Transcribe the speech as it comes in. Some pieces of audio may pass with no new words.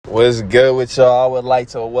What's good with y'all? I would like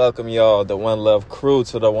to welcome y'all, the One Love crew,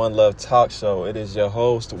 to the One Love Talk Show. It is your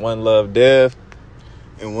host, One Love Dev.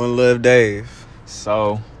 And One Love Dave.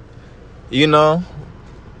 So, we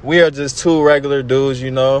are just two regular dudes,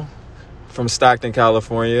 from Stockton,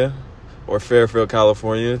 California, or Fairfield,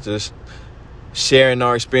 California, just sharing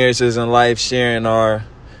our experiences in life, sharing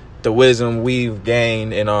the wisdom we've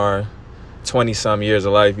gained in our 20-some years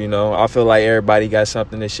of life, I feel like everybody got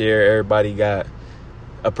something to share. Everybody got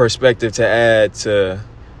a perspective to add to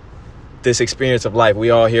this experience of life.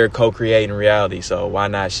 We all here co-creating reality, so why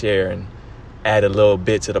not share and add a little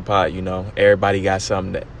bit to the pot, Everybody got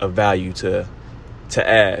something of value to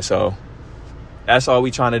add. So that's all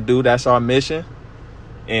we trying to do. That's our mission.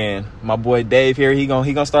 And my boy Dave here, he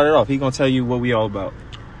gonna start it off. He gonna tell you what we all about.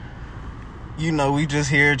 We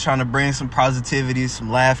just here trying to bring some positivity,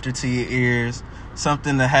 some laughter to your ears,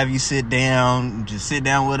 something to have you sit down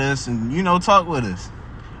with us and, talk with us.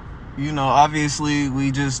 Obviously we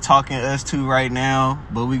just talking us two right now,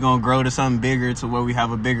 but we gonna grow to something bigger, to where we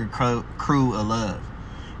have a bigger crew of love.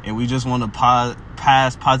 And we just want to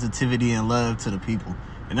pass positivity and love to the people.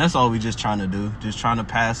 And that's all we just trying to do. Just trying to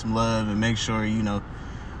pass some love and make sure,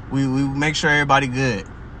 we make sure everybody good.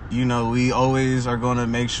 We always are going to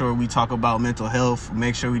make sure we talk about mental health,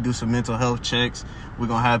 make sure we do some mental health checks. We're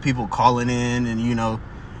going to have people calling in and,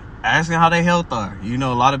 asking how their health are. A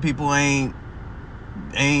lot of people ain't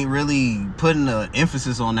really putting the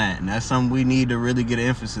emphasis on that. And that's something we need to really get an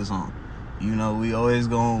emphasis on. We always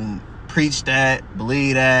going to preach that,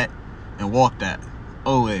 believe that, and walk that.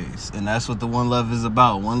 Always. And that's what the One Love is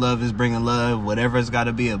about. One Love is bringing love, whatever it's got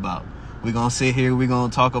to be about. We're going to sit here. We're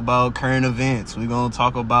going to talk about current events. We're going to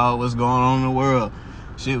talk about what's going on in the world.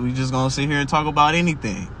 We just going to sit here and talk about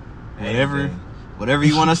anything. Whatever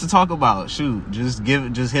you want us to talk about. Just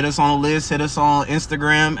hit us on the list. Hit us on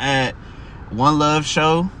Instagram at One Love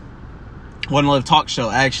Show. One Love Talk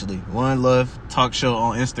Show, actually. One Love Talk Show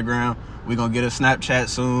on Instagram. We're going to get a Snapchat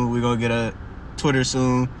soon. We're going to get a Twitter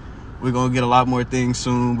soon. We're going to get a lot more things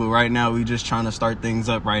soon. But right now, we just trying to start things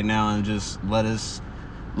up right now and just let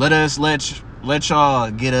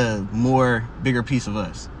y'all get a bigger piece of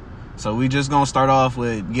us. So we just going to start off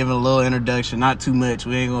with giving a little introduction. Not too much.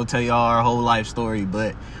 We ain't going to tell y'all our whole life story.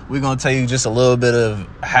 But we're going to tell you just a little bit of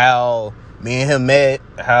how me and him met,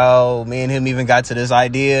 how me and him even got to this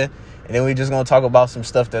idea. And then we just going to talk about some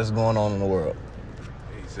stuff that's going on in the world.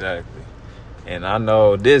 Exactly. And I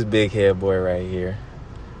know this big head boy right here,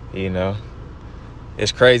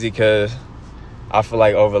 it's crazy because I feel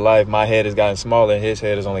like over life, my head has gotten smaller and his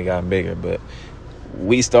head has only gotten bigger. But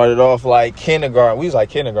we started off like kindergarten. We was like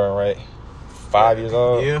kindergarten, right? 5 years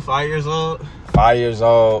old? Yeah, 5 years old. 5 years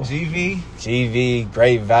old. GV,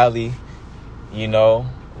 Great Valley,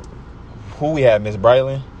 Who we had, Miss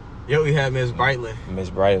Brightlin? Yeah, we had Miss Brightlin.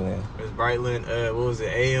 What was it,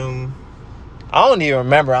 AM? I don't even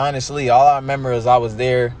remember, honestly. All I remember is I was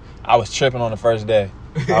there. I was tripping on the first day.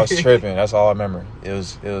 I was tripping. That's all I remember. It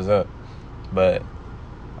was up. But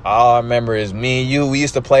all I remember is me and you, we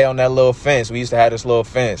used to play on that little fence. We used to have this little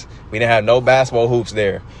fence. We didn't have no basketball hoops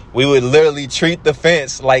there. We would literally treat the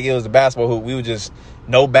fence like it was a basketball hoop. We would just,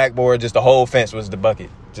 no backboard, just the whole fence was the bucket.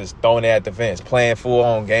 Just throwing it at the fence, playing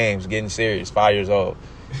full-on games, getting serious, 5 years old.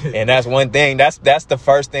 And that's one thing. That's the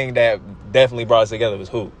first thing that definitely brought us together was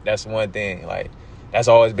hoop. That's one thing. Like, that's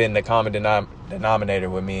always been the common denominator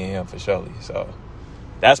with me and him for surely. So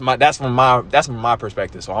that's from my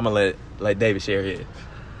perspective. So I'm gonna let David share his.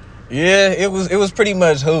 Yeah, it was pretty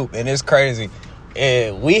much hoop, and it's crazy.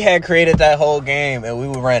 And we had created that whole game, and we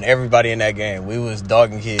would run everybody in that game. We was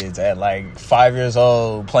dogging kids at like 5 years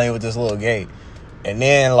old playing with this little gate. And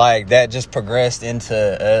then like that just progressed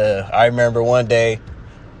into I remember one day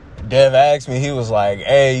Dev asked me, he was like,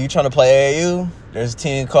 "Hey, you trying to play AAU? There's a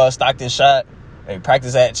team called Stockton Shot. They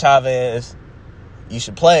practice at Chavez. You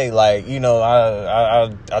should play. Like,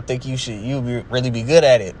 I think you'll really be good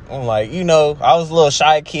at it." I'm like, I was a little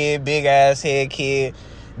shy kid, big ass head kid.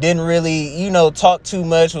 Didn't really, talk too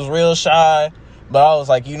much, was real shy. But I was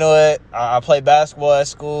like, you know what? I play basketball at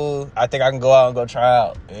school. I think I can go out and go try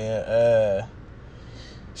out. And,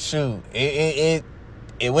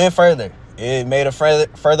 it went further. It made a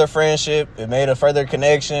further friendship. It made a further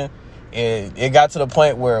connection. It got to the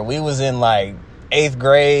point where we was in like 8th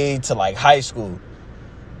grade to like high school.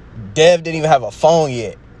 Dev didn't even have a phone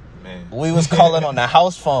yet. Man. We was calling on the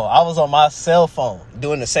house phone. I was on my cell phone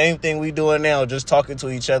doing the same thing we doing now, just talking to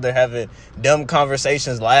each other, having dumb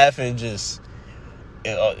conversations, laughing, and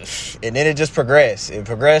then it just progressed. It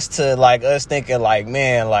progressed to like us thinking like,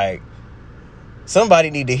 man, like somebody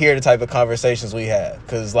need to hear the type of conversations we have.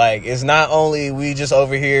 Because, like, it's not only we just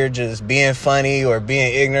over here just being funny or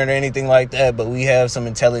being ignorant or anything like that, but we have some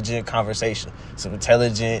intelligent conversation, some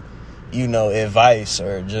intelligent, advice,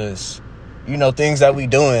 or just, things that we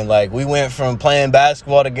doing. Like, we went from playing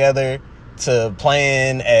basketball together to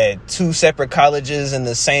playing at 2 separate colleges in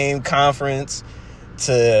the same conference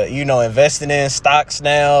to, investing in stocks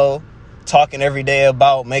now, talking every day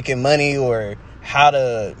about making money or how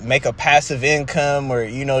to make a passive income, or,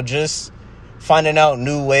 just finding out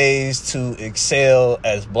new ways to excel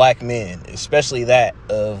as black men, especially that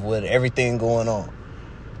of with everything going on.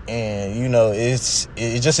 And, it's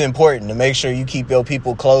just important to make sure you keep your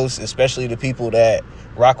people close, especially the people that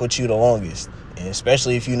rock with you the longest. And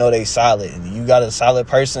especially if they solid and you got a solid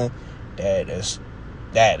person, that's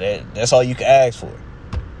all you can ask for.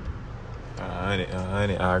 I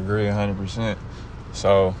agree 100%.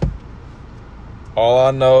 So all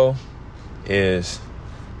I know is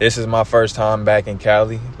this is my first time back in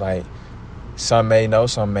Cali. Like, some may know,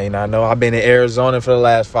 some may not know. I've been in Arizona for the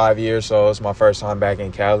last 5 years, so it's my first time back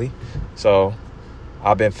in Cali. So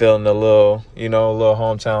I've been feeling a little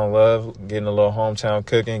hometown love, getting a little hometown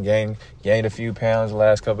cooking, gained a few pounds the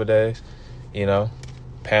last couple of days.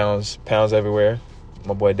 Pounds everywhere.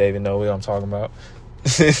 My boy David knows what I'm talking about.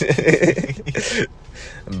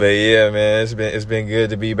 But yeah, man, it's been good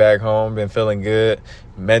to be back home. Been feeling good.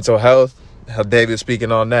 Mental health, how David's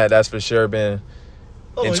speaking on that. That's for sure been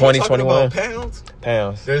in 2021.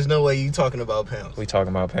 Pounds. There's no way you talking about pounds. We talking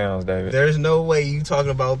about pounds, David. There's no way you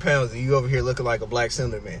talking about pounds and you over here looking like a black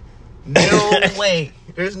Cinder man. No way.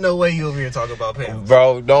 There's no way you over here talking about pounds.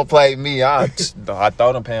 Bro, don't play me. I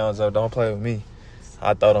throw them pounds up. Don't play with me.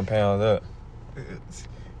 I throw them pounds up.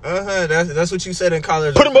 That's what you said in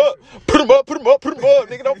college. Put them up.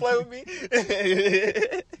 Nigga, don't play with me.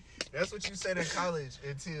 That's what you said in college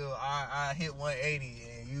until I hit 180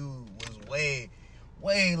 and you was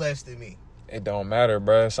way less than me. It don't matter,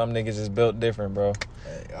 bro. Some niggas is built different, bro.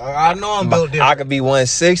 I know I'm built different. I could be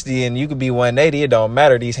 160 and you could be 180. It don't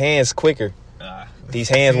matter. These hands quicker. These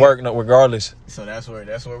hands work regardless. So that's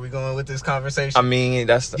where we going with this conversation. I mean,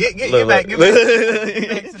 that's get back to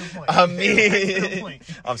the point. I mean,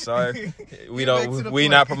 I'm sorry. We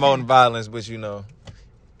not promoting violence, but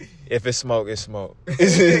if it's smoke, it's smoke.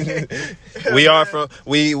 we are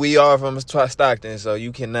from Stockton, so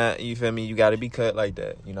you cannot. You feel me? You got to be cut like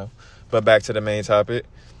that, But back to the main topic.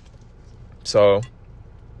 So,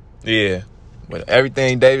 yeah, but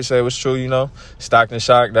everything David said was true. Stockton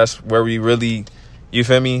Shock. That's where we really. You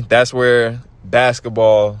feel me? That's where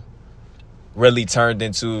basketball really turned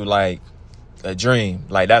into, like, a dream.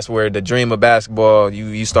 Like, that's where the dream of basketball,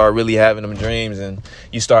 you start really having them dreams and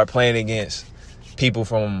you start playing against people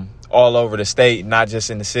from all over the state, not just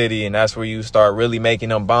in the city. And that's where you start really making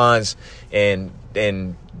them bonds. And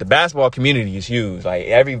the basketball community is huge. Like,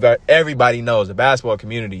 everybody knows the basketball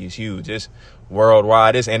community is huge. It's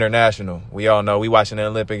worldwide. It's international. We all know. We watching the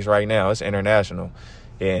Olympics right now. It's international.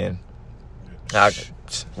 And I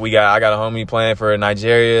got a homie playing for a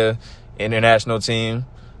Nigeria international team.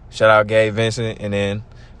 Shout out Gabe Vincent. And then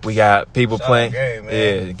we got people playing. Gabe,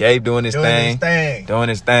 man. Yeah, Gabe doing his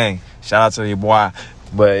thing. Shout out to your boy.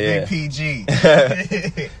 But yeah,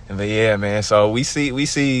 BPG. But yeah, man. So we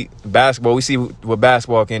see basketball. We see what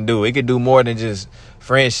basketball can do. It can do more than just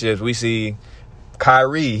friendships. We see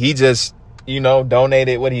Kyrie. He just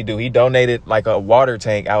donated. What did he do? He donated like a water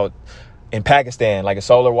tank out in Pakistan, like a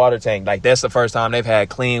solar water tank. Like, that's the first time they've had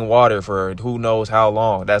clean water for who knows how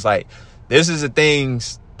long. That's like, this is the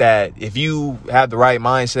things that if you have the right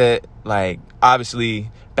mindset, like, obviously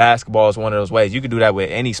basketball is one of those ways. You can do that with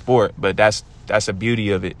any sport, but that's the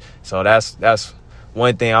beauty of it. So that's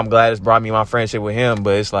one thing. I'm glad it's brought me my friendship with him,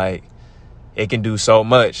 but it's like, it can do so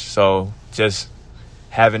much. So just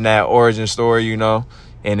having that origin story, and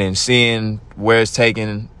then seeing where it's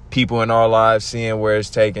taking people in our lives, seeing where it's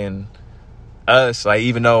taking us, like,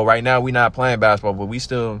 even though right now we're not playing basketball, but we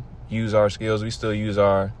still use our skills. We still use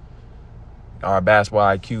our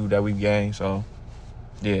basketball IQ that we've gained. So,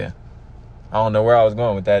 yeah. I don't know where I was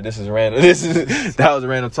going with that. This is random. That was a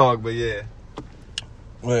random talk, but yeah.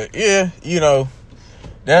 But yeah,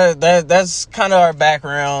 that's kind of our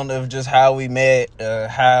background of just how we met,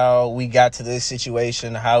 how we got to this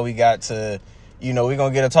situation, how we got to, we're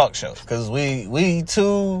going to get a talk show. Because we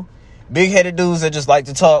two big-headed dudes that just like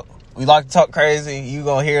to talk. We like to talk crazy. You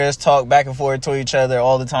going to hear us talk back and forth to each other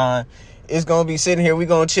all the time. It's going to be sitting here. We're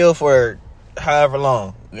going to chill for however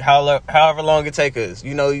long it take us.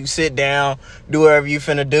 You sit down, do whatever you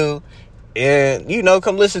finna do, and,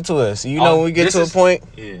 come listen to us. When we get to a point.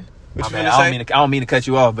 Yeah. I don't mean to cut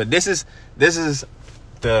you off, but this is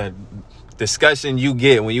the discussion you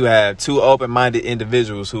get when you have two open-minded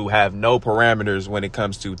individuals who have no parameters when it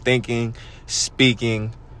comes to thinking,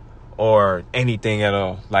 speaking, or anything at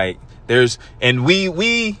all. Like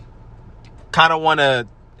we kind of want to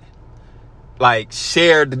like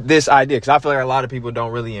share this idea, because I feel like a lot of people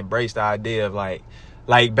don't really embrace the idea of like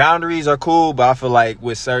boundaries are cool, but I feel like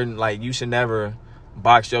with certain, like, you should never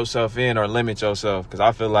box yourself in or limit yourself, because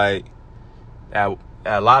I feel like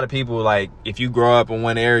a lot of people, like, if you grow up in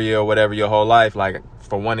one area or whatever your whole life, like,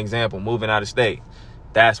 for one example, moving out of state,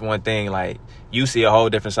 that's one thing, like, you see a whole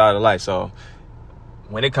different side of life. So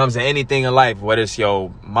when it comes to anything in life, whether it's your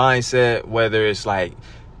mindset, whether it's like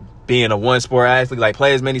being a one sport athlete, like,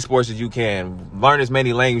 play as many sports as you can, learn as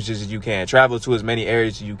many languages as you can, travel to as many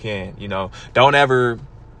areas as you can, you know, don't ever,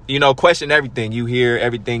 you know, question everything you hear,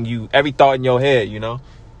 every thought in your head, you know.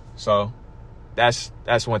 So that's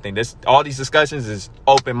one thing. All these discussions is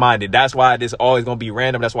open-minded. That's why this always gonna be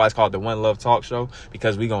random. That's why it's called the One Love Talk Show,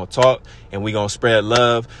 because we gonna talk and we gonna spread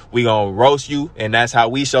love. We gonna roast you, and that's how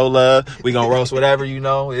we show love. We gonna roast whatever, you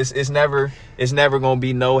know. It's never gonna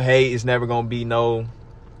be no hate. It's never gonna be no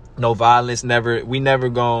violence. We never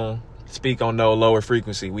gonna speak on no lower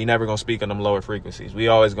frequency. We never gonna speak on them lower frequencies. We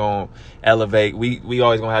always gonna elevate. We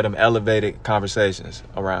always gonna have them elevated conversations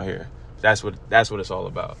around here. That's what it's all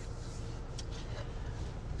about.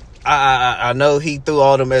 I know he threw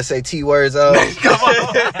all them SAT words out. Come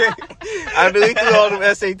on. I knew he threw all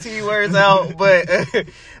them SAT words out, but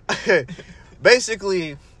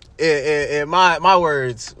basically, in my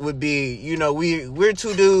words would be, you know, we're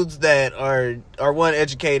two dudes that are one,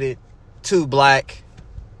 educated, two, black,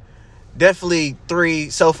 definitely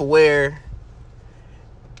three, self-aware,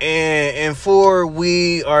 and four,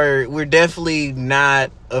 we're definitely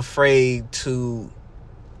not afraid to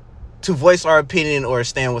voice our opinion or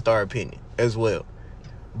stand with our opinion as well.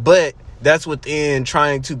 But that's within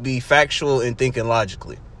trying to be factual and thinking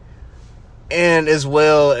logically. And as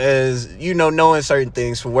well as, you know, knowing certain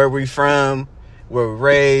things from where we're from, where we're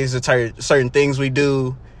raised, the certain things we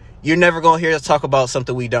do. You're never going to hear us talk about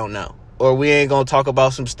something we don't know. Or we ain't going to talk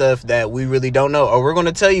about some stuff that we really don't know. Or we're going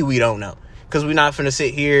to tell you we don't know. Because we're not finna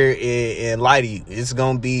sit here and lie to you. It's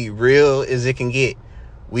going to be real as it can get.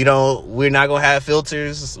 We're not going to have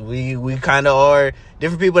filters. We kind of are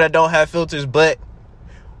different people that don't have filters, but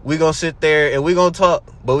we're going to sit there and we're going to talk,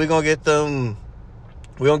 but we're going to get them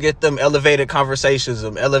elevated conversations,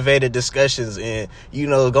 them elevated discussions, and, you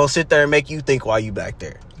know, going to sit there and make you think while you back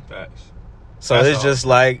there. Facts. So that's it's just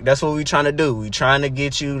like, that's what we trying to do. We trying to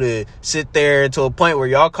get you to sit there to a point where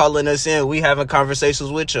y'all calling us in, we having conversations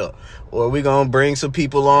with y'all, or we going to bring some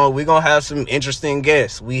people on. We going to have some interesting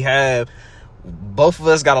guests. Both of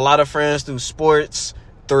us got a lot of friends through sports,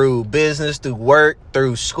 through business, through work,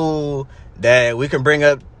 through school that we can bring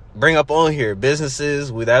up on here.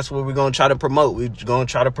 Businesses, that's what we're going to try to promote. We're going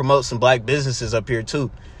to try to promote some black businesses up here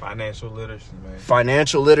too. Financial literacy, man.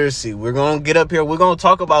 Financial literacy. We're going to get up here. We're going to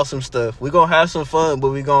talk about some stuff. We're going to have some fun,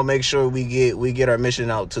 but we're going to make sure we get our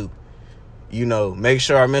mission out too. You know, make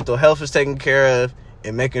sure our mental health is taken care of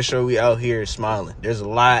and making sure we out here smiling. There's a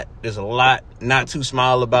lot not to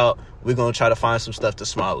smile about. We're going to try to find some stuff to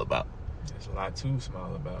smile about. There's a lot to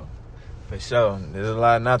smile about. For sure. There's a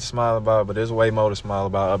lot not to smile about, but there's way more to smile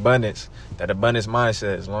about. Abundance. That abundance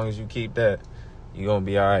mindset. As long as you keep that, you're going to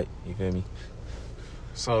be all right. You feel me?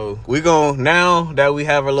 So now that we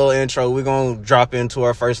have our little intro, we're going to drop into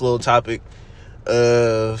our first little topic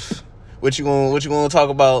of what you going to talk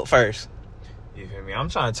about first? You feel me? I'm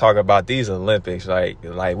trying to talk about these Olympics,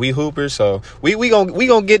 like we hoopers. So we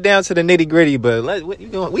gonna get down to the nitty gritty, but we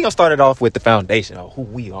gonna start it off with the foundation of who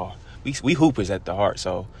we are. We hoopers at the heart.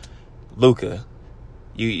 So, Luka,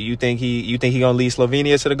 you think he gonna lead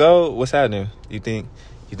Slovenia to the goal? What's happening? You think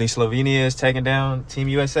Slovenia is taking down Team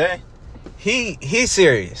USA? He's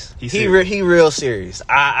serious. He real serious.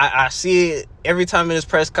 I see it every time in his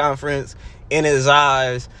press conference, in his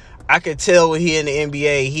eyes. I could tell when he in the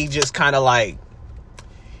NBA, he just kind of like,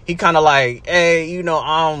 hey, you know,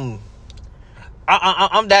 I'm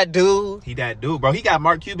that dude. He that dude, bro. He got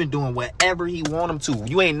Mark Cuban doing whatever he want him to.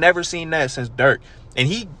 You ain't never seen that since Dirk. And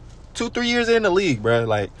he 2-3 years in the league, bro.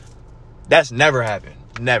 Like, that's never happened.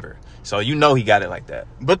 Never. So you know he got it like that.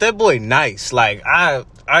 But that boy nice. Like, I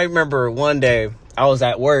remember one day I was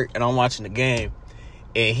at work and I'm watching the game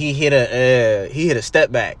and he hit a step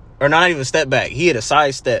back. Or not even a step back. He hit a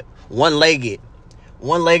side step. One-legged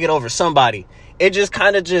over somebody. It just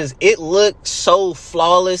kind of it looked so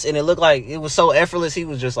flawless and it looked like it was so effortless. He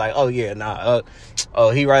was just like, oh yeah, nah.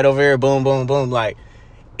 He right over here. Boom, boom, boom. Like,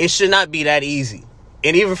 it should not be that easy.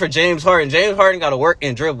 And even for James Harden got to work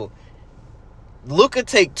and dribble. Luka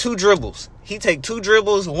take 2 dribbles. he take 2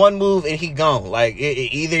 dribbles, 1 move, and he gone. Like,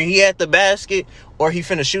 either he at the basket, or he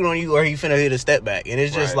finna shoot on you, or he finna hit a step back. And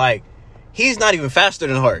it's just like, he's not even faster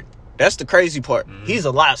than Harden. That's the crazy part. Mm-hmm. He's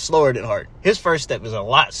a lot slower than Harden. His first step is a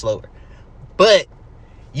lot slower. But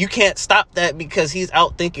you can't stop that because he's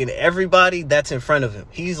out thinking everybody that's in front of him.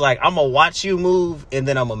 He's like, I'm going to watch you move, and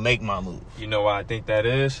then I'm going to make my move. You know why I think that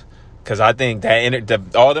is? Because I think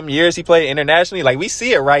that all them years he played internationally, like, we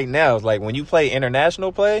see it right now. It's like, when you play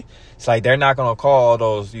international play, it's like they're not going to call all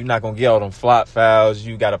those, you're not going to get all them flop fouls.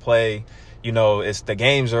 You got to play, it's the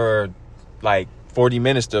games are like 40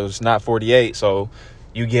 minutes, though. It's not 48. So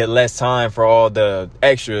you get less time for all the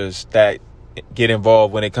extras that get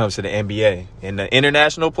involved when it comes to the NBA. And the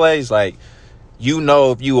international plays, like,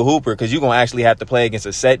 if you a hooper, because you're going to actually have to play against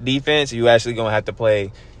a set defense. You actually going to have to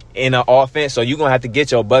play in an offense, so you're going to have to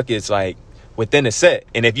get your buckets, like, within a set.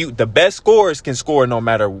 And if the best scorers can score no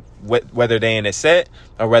matter whether they in a set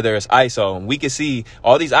or whether it's ISO. And we can see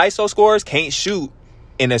all these ISO scorers can't shoot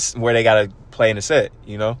where they got to play in a set,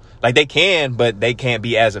 Like, they can, but they can't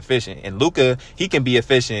be as efficient. And Luka, he can be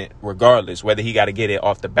efficient regardless, whether he got to get it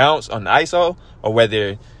off the bounce on the ISO or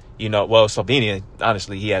whether, Slovenia,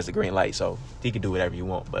 honestly, he has the green light, so he can do whatever you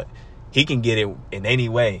want. But he can get it in any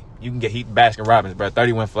way. You can get Baskin Robbins, bro.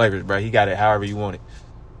 31 flavors, bro. He got it however you want it.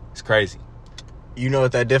 It's crazy. You know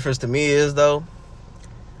what that difference to me is, though?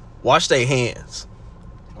 Wash their hands.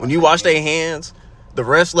 When you wash their hands, the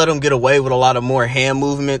refs let them get away with a lot of more hand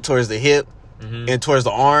movement towards the hip and towards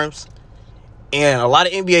the arms. And a lot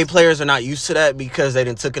of NBA players are not used to that because they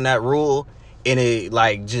done took in that rule and it,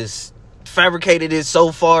 like, just fabricated it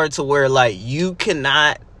so far to where, like, you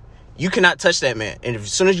cannot touch that man. And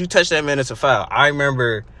as soon as you touch that man, it's a foul. I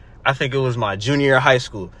remember, I think it was my junior year of high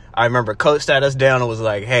school. I remember coach sat us down and was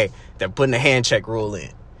like, hey, they're putting a hand check rule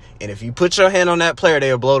in. And if you put your hand on that player,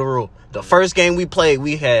 they'll blow the rule. The first game we played,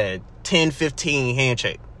 we had 10, 15 hand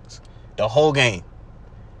checks. The whole game.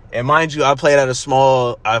 And mind you, I played at a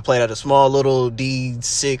small little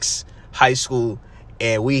D6 high school,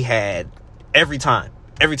 and we had every time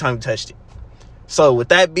we touched it. So with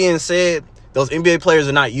that being said, those NBA players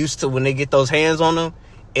are not used to when they get those hands on them.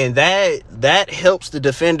 And that helps the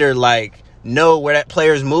defender, like, know where that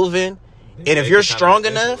player's moving. And if you're strong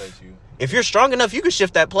enough, you can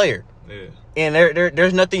shift that player. Yeah. And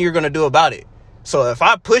there's nothing you're going to do about it. So if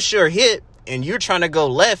I push your hip and you're trying to go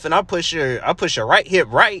left and I push your right hip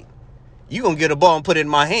right, you're going to get a ball and put it in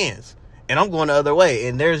my hands. And I'm going the other way.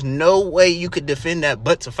 And there's no way you could defend that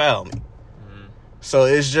but to foul me. So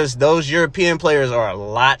it's just those European players are a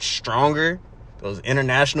lot stronger. Those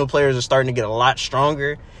international players are starting to get a lot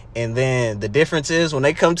stronger. And then the difference is when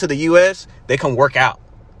they come to the U.S., they come work out.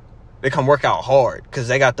 They come work out hard because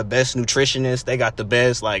they got the best nutritionists. They got the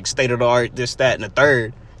best, like, state-of-the-art, this, that, and the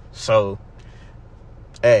third. So,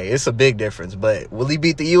 hey, it's a big difference. But will he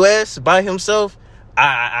beat the U.S. by himself?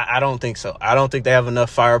 I don't think so. I don't think they have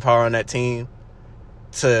enough firepower on that team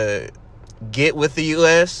to get with the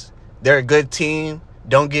U.S., They're a good team.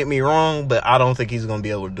 Don't get me wrong, but I don't think he's going to be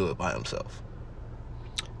able to do it by himself.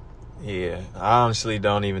 Yeah, I honestly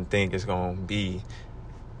don't even think it's going to be.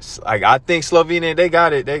 Like, I think Slovenia, they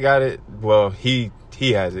got it. Well, he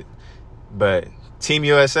has it. But Team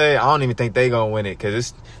USA, I don't even think they going to win it because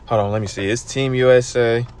it's, hold on, let me see. It's Team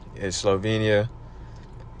USA, it's Slovenia,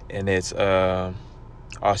 and it's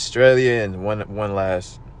Australia and one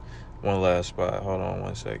last spot. Hold on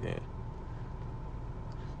 1 second.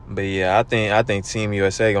 But yeah, I think Team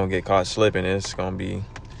USA gonna get caught slipping. It's gonna be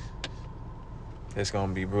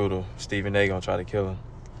brutal. Stephen A gonna try to kill him.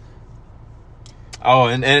 Oh,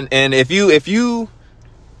 and if you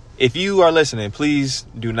are listening, please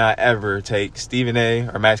do not ever take Stephen A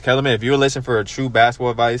or Max Kellerman. If you're listening for a true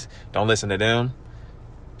basketball advice, don't listen to them.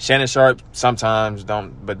 Shannon Sharp sometimes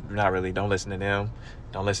don't, but not really. Don't listen to them.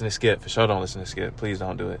 Don't listen to Skip. For sure, don't listen to Skip. Please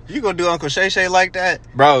don't do it. You gonna do Uncle Shay Shay like that?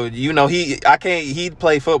 Bro, he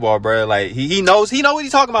play football, bro. Like, he knows what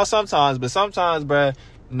he's talking about sometimes, but sometimes, bro,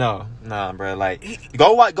 nah, bro. Like,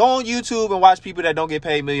 go on YouTube and watch people that don't get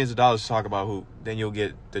paid millions of dollars to talk about hoop. Then you'll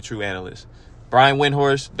get the true analyst. Brian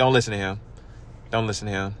Windhorst, don't listen to him. Don't listen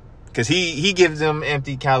to him. Because he gives them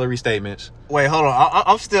empty calorie statements. Wait, hold on.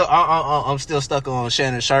 I'm still stuck on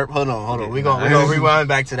Shannon Sharp. Hold on. We gonna rewind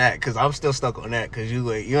back to that because I'm still stuck on that because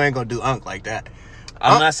you ain't gonna do Unc like that.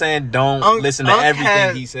 I'm not saying don't listen to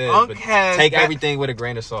everything he says, but take everything with a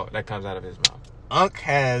grain of salt that comes out of his mouth. Unc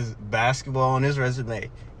has basketball on his resume.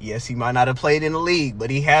 Yes, he might not have played in the league, but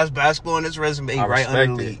he has basketball on his resume right under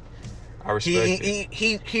the league. I respect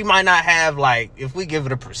it. He might not have, like, if we give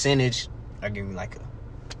it a percentage, I give him like a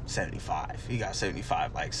 75. He got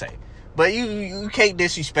 75, like, say. But you can't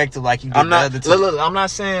disrespect it like you did I'm not. the other two. Look, I'm not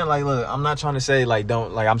saying like. Look, I'm not trying to say like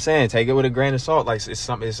don't like. I'm saying take it with a grain of salt. Like it's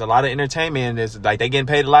a lot of entertainment. It's like they getting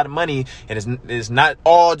paid a lot of money, and it's not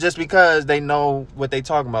all just because they know what they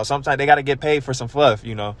talking about. Sometimes they got to get paid for some fluff.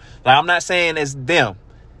 You know, like I'm not saying it's them,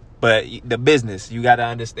 but the business you got to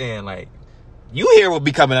understand. Like you hear what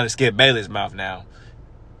be coming out of Skip Bayless' mouth now.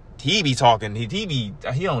 He be talking. He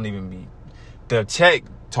don't even be the check.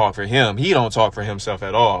 Talk for him. He don't talk for himself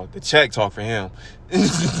at all. The check talk for him.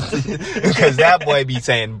 Because that boy be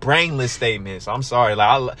saying brainless statements. I'm sorry.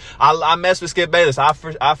 Like I mess with Skip Bayless. I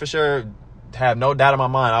for sure have no doubt in my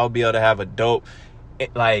mind I would be able to have a dope,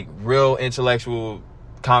 like real intellectual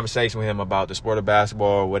conversation with him about the sport of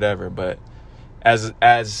basketball or whatever. But as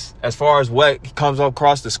far as what comes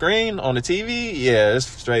across the screen on the TV, yeah, it's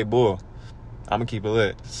straight bull. I'm gonna keep it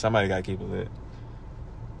lit. Somebody gotta keep it lit.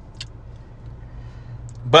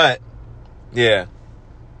 But, yeah,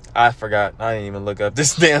 I forgot. I didn't even look up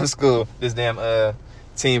this damn school, this damn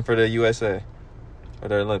team for the USA, or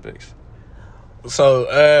the Olympics.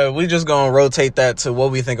 So, we just gonna rotate that to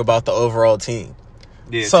what we think about the overall team.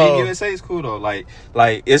 Yeah, Team USA is cool, though. Like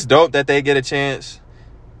it's dope that they get a chance.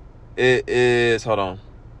 It is, hold on.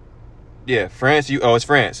 Yeah, it's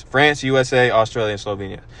France. France, USA, Australia, and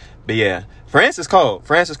Slovenia. But, yeah. France is cold.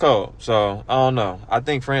 So, I don't know. I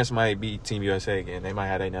think France might beat Team USA again. They might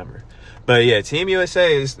have their number. But, yeah, Team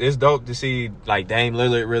USA is dope to see, like, Dame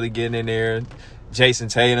Lillard really getting in there. Jason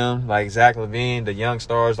Tatum, like, Zach LaVine, the young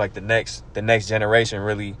stars, like, the next generation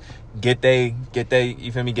really get they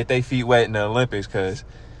feet wet in the Olympics, because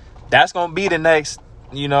that's going to be the next,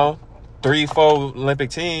 3-4 Olympic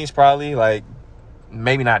teams probably. Like,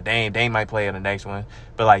 maybe not Dame. Dame might play in the next one.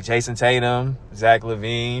 But, like, Jason Tatum, Zach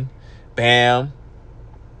LaVine, Bam.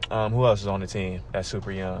 Who else is on the team that's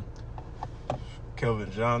super young?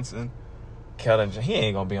 Kelvin Johnson. He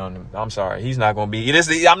ain't gonna be on them. I'm sorry, he's not gonna be.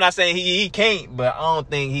 I'm not saying he can't, but I don't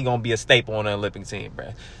think he gonna be a staple on the Olympic team,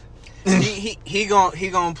 bro. he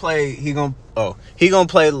gonna play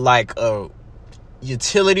like a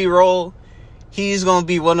utility role. He's gonna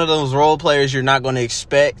be one of those role players you're not gonna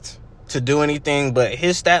expect to do anything, but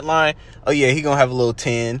his stat line, he gonna have a little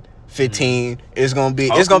 10. 15. It's gonna be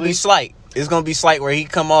slight. It's gonna be slight where he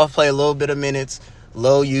come off, play a little bit of minutes,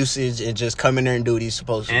 low usage, and just come in there and do what he's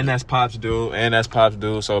supposed to. And that's Pop's due.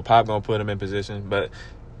 So Pop gonna put him in position. But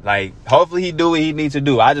like, hopefully he do what he needs to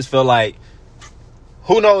do. I just feel like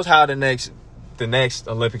who knows how the next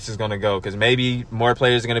Olympics is gonna go, because maybe more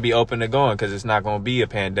players are gonna be open to going because it's not gonna be a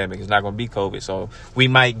pandemic. It's not gonna be COVID. So we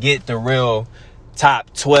might get the real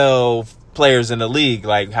top 12 players in the league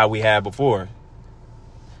like how we had before.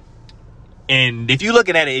 And if you're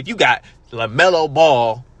looking at it, if you got LaMelo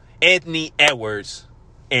Ball, Anthony Edwards,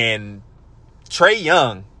 and Trae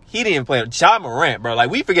Young, he didn't play. Ja Morant, bro. Like,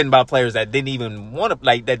 we forgetting about players that didn't even want to,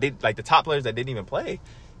 like the top players that didn't even play.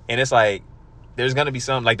 And it's like, there's going to be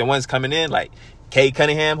some, like the ones coming in, like Cade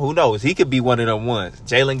Cunningham, who knows? He could be one of them ones.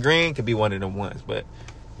 Jalen Green could be one of them ones. But,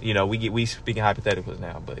 we speaking hypotheticals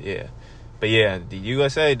now. But yeah, the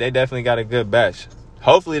USA, they definitely got a good batch.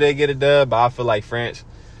 Hopefully they get a dub, but I feel like France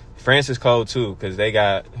is cold too, because they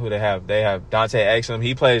got who they have. They have Dante Exum.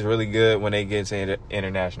 He plays really good when they get into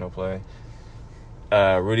international play.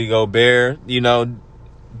 Rudy Gobert,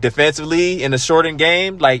 defensively in the shortened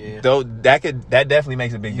game, that definitely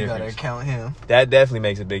makes a big difference. You gotta count him. That definitely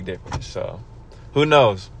makes a big difference. So, who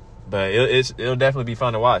knows? But it'll definitely be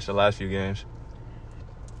fun to watch the last few games.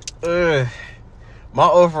 My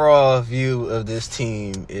overall view of this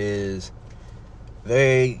team is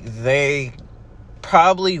they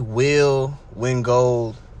probably will win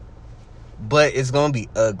gold, but it's going to be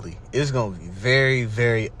ugly. It's going to be very,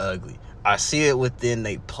 very ugly. I see it within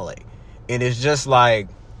they play. And it's just like,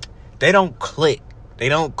 they don't click. They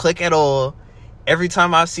don't click at all. Every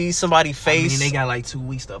time I see somebody face... they got like 2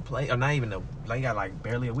 weeks to play. Or not even they got like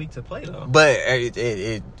barely a week to play, though. But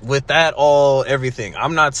with that everything,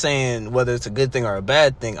 I'm not saying whether it's a good thing or a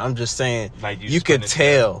bad thing. I'm just saying, like, you could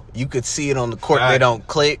tell. You could see it on the court. They don't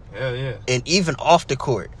click. Hell yeah. And even off the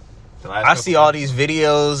court. I see all these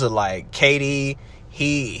videos of like KD.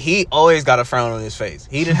 He always got a frown on his face.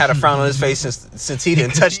 He didn't have a frown on his face since he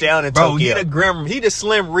didn't touch down in Tokyo. He the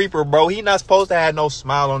Slim Reaper, bro. He not supposed to have no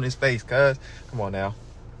smile on his face, cuz. Come on now.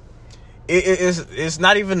 It's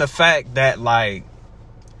not even the fact that like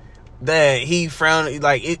that he frowned.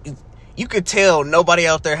 Like you could tell nobody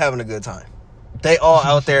out there having a good time. They all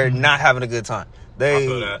out there not having a good time. I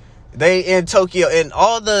feel that. They in Tokyo and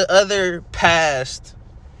all the other past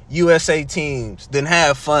USA teams, then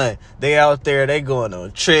have fun. They out there, they going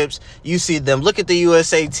on trips. You see them, look at the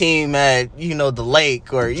USA team at, the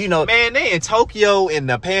lake or, Man, they in Tokyo in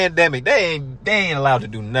the pandemic. They ain't allowed to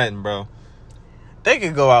do nothing, bro. They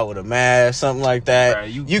could go out with a mask, something like that. Bro,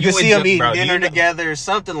 you can see them eating dinner together,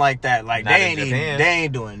 something like that. Like they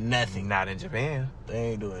ain't doing nothing. Not in Japan.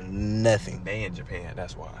 They ain't doing nothing. They in Japan.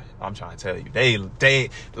 That's why I'm trying to tell you.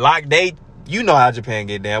 You know how Japan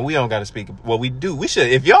get down. We don't got to speak. Well, we do. We should.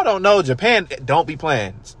 If y'all don't know, Japan don't be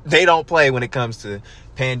playing. They don't play when it comes to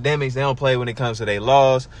pandemics. They don't play when it comes to their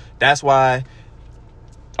laws. That's why.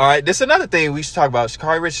 All right, this is another thing we should talk about.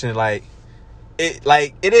 Sha'Carri Richardson,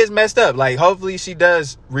 it is messed up. Like, hopefully she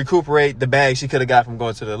does recuperate the bag she could have got from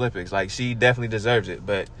going to the Olympics. Like, she definitely deserves it.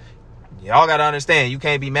 But y'all got to understand, you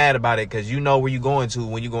can't be mad about it because you know where you're going to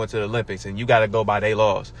when you go into the Olympics, and you got to go by their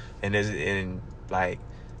laws.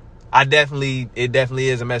 It definitely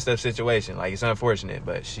is a messed up situation. Like, it's unfortunate,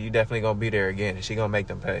 but she definitely gonna be there again, and she gonna make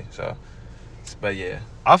them pay. So, but yeah,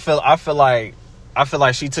 I feel like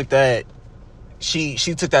she took that. She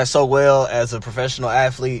took that so well as a professional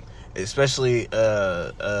athlete, especially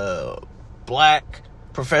black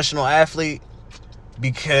professional athlete,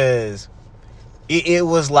 because it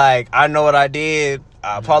was like, I know what I did.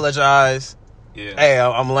 I apologize. Yeah. Hey,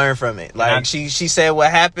 I'm learning from it. Like, she said what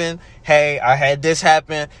happened. Hey, I had this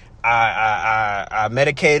happen. I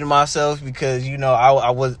medicated myself because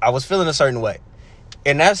I was feeling a certain way,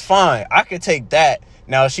 and that's fine. I could take that.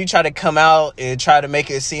 Now, she tried to come out and try to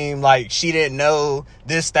make it seem like she didn't know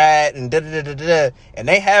this, that, and da-da-da-da-da. And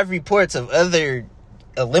they have reports of other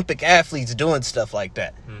Olympic athletes doing stuff like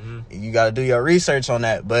that. Mm-hmm. You got to do your research on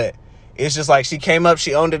that. But it's just like she came up,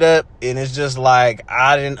 she owned it up, and it's just like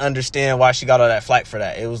I didn't understand why she got all that flack for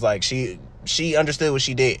that. It was like she understood what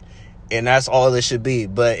she did, and that's all it should be.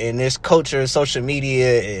 But in this culture, social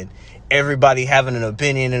media, and everybody having an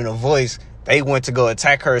opinion and a voice, they went to go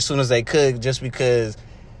attack her as soon as they could just because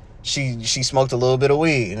she smoked a little bit of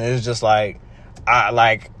weed. And it was just like,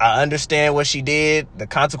 I understand what she did, the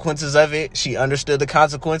consequences of it. She understood the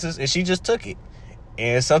consequences, and she just took it.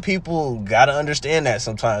 And some people got to understand that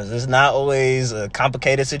sometimes. It's not always a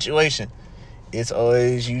complicated situation. It's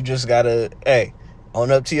always, you just got to, own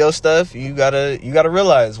up to your stuff. You gotta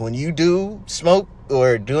realize when you do smoke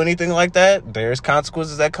or do anything like that, there's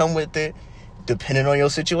consequences that come with it depending on your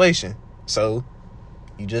situation. So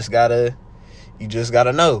you just gotta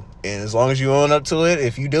know. And as long as you own up to it,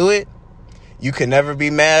 if you do it, you can never be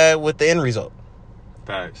mad with the end result.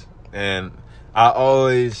 Facts. And I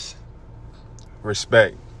always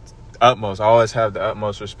I always have the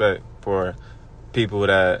utmost respect for people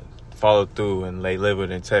that follow through and they live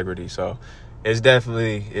with integrity. So it's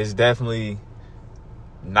definitely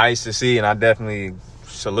nice to see, and I definitely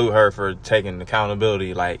salute her for taking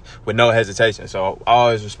accountability, like, with no hesitation. So I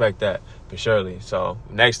always respect that, for surely. So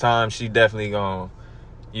next time, she definitely gonna,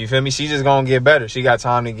 you feel me? She just gonna get better. She got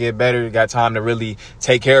time to get better. Got time to really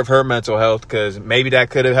take care of her mental health, because maybe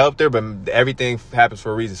that could have helped her, but everything happens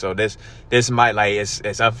for a reason. So this might, like, it's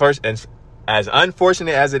as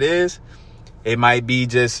unfortunate as it is, it might be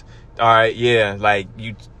just, all right, yeah,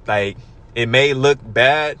 it may look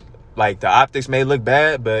bad, like the optics may look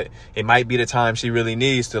bad, but it might be the time she really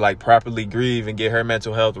needs to, like, properly grieve and get her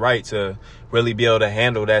mental health right to really be able to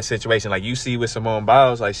handle that situation. Like you see with Simone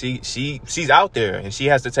Biles, like she's out there, and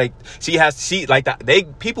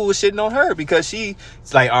people was shitting on her because she's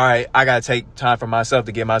like, all right, I gotta take time for myself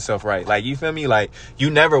to get myself right. Like, you feel me? Like, you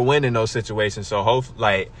never win in those situations. So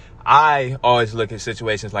I always look at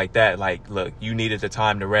situations like that. Like, look, you needed the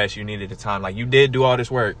time to rest. You needed the time. Like, you did do all this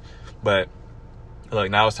work, but look,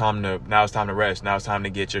 now it's time to rest. Now it's time to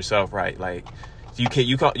get yourself right. Like, you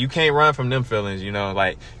can't run from them feelings,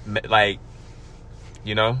 like, I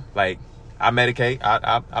medicate.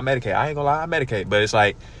 I medicate. I ain't gonna lie, I medicate. But it's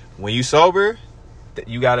like, when you sober,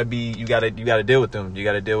 you gotta deal with them. You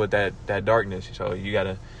gotta deal with that darkness. So you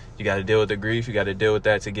gotta deal with the grief. You gotta deal with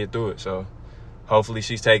that to get through it. So hopefully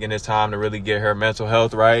she's taking this time to really get her mental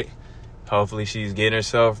health right. Hopefully she's getting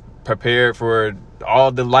herself prepared for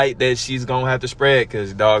all the light that she's gonna have to spread,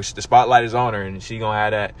 because, dog, the spotlight is on her, and she gonna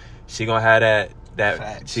have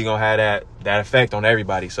that effect on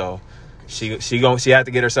everybody. So she have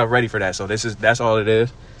to get herself ready for that. So that's all it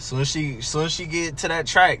is. Soon as she get to that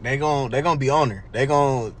track, they gonna be on her.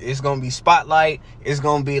 It's gonna be spotlight. It's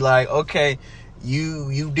gonna be like, okay,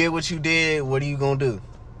 you did what you did. What are you gonna do?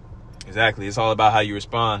 Exactly. It's all about how you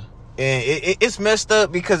respond. And it's messed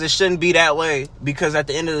up because it shouldn't be that way. Because at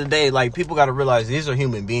the end of the day, like, people got to realize these are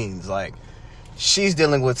human beings. Like, she's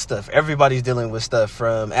dealing with stuff. Everybody's dealing with stuff,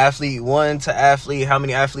 from athlete 1 to athlete. How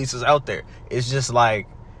many athletes is out there? It's just like,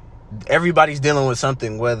 everybody's dealing with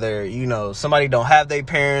something, whether, you know, somebody don't have their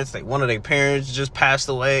parents, like one of their parents just passed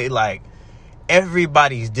away. Like,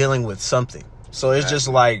 everybody's dealing with something. So it's just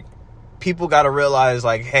like, people got to realize,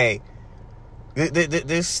 like, hey,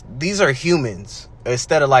 these are humans.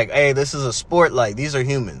 Instead of like, hey, this is a sport, like, these are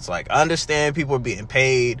humans. Like, I understand people are being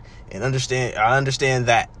paid, and I understand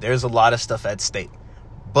that there's a lot of stuff at stake,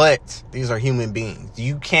 but these are human beings.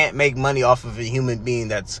 You can't make money off of a human being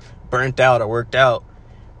that's burnt out or worked out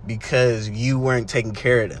because you weren't taking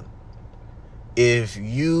care of them. If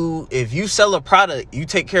you sell a product, you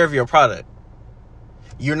take care of your product.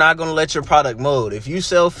 You're not going to let your product mold. If you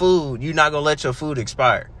sell food, you're not going to let your food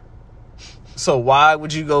expire. So why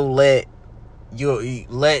would you go let your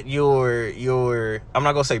I'm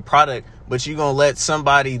not gonna say product, but you're gonna let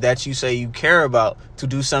somebody that you say you care about to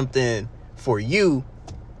do something for you?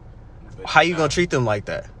 How you gonna treat them like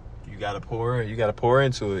that? You gotta pour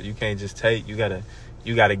into it. You can't just take. You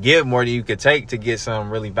gotta give more than you could take to get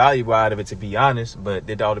something really valuable out of it, to be honest. But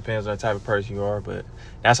it all depends on the type of person you are. But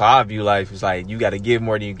that's how I view life. It's like, you gotta give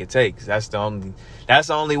more than you can take, 'cause that's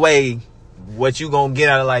the only way what you gonna get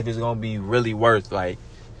out of life is gonna be really worth, like,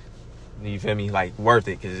 you feel me? Like, worth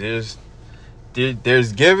it. Because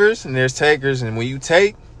there's givers and there's takers. And when you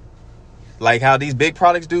take, like how these big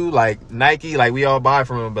products do, like Nike, like we all buy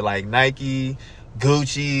from them, but like Nike,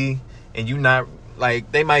 Gucci, and you not,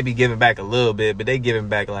 like, they might be giving back a little bit, but they giving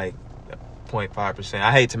back like 0.5%.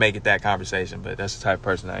 I hate to make it that conversation, but that's the type of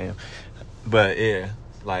person I am. But yeah,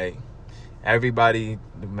 like, everybody,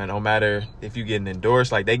 no matter if you getting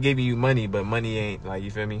endorsed, like, they giving you money, but money ain't, like,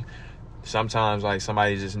 you feel me? Sometimes, like,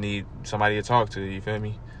 somebody just need somebody to talk to, you feel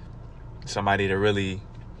me? Somebody to really,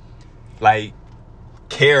 like,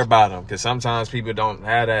 care about them. Because sometimes people don't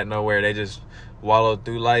have that nowhere. They just wallow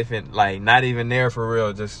through life and, like, not even there for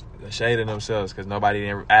real, just shading themselves because nobody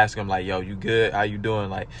didn't ask them, like, yo, you good? How you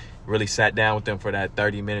doing? Like, really sat down with them for that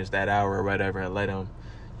 30 minutes, that hour or whatever, and let them,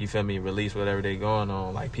 you feel me, release whatever they going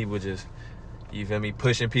on. Like, people just, you feel me,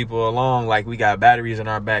 pushing people along like we got batteries in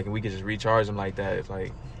our back and we can just recharge them like that. It's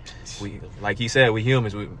like, like he said, we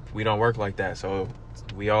humans, we don't work like that. So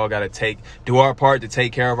we all got to do our part to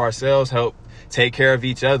take care of ourselves, help take care of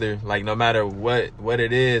each other. Like, no matter what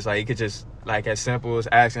it is, like, it could just, like, as simple as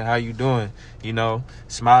asking how you doing, you know,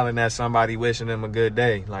 smiling at somebody, wishing them a good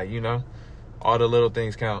day. Like, you know, all the little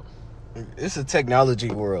things count. It's a technology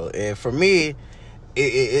world. And for me,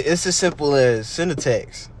 it's as simple as send a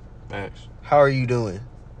text. Thanks. How are you doing?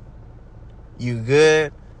 You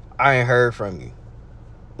good? I ain't heard from you.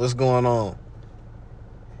 What's going on?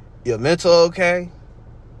 Your mental okay?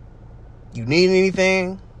 You need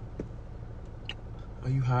anything? Are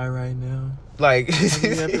you high right now? Like, have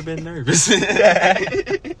you ever been nervous?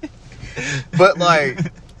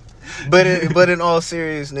 but in all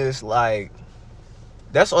seriousness, like,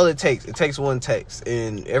 that's all it takes. It takes one text,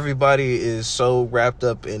 and everybody is so wrapped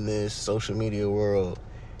up in this social media world,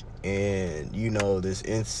 and, you know, this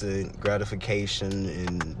instant gratification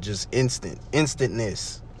and just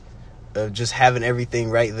instantness of just having everything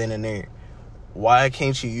right then and there. Why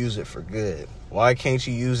can't you use it for good? Why can't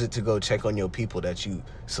you use it to go check on your people that you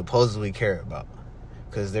supposedly care about?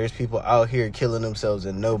 Because there's people out here killing themselves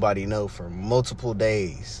and nobody know for multiple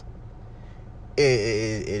days. It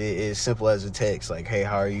is simple as a text, like, hey,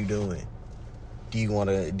 how are you doing? Do you want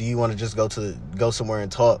to just go somewhere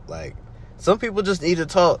and talk? Like, some people just need to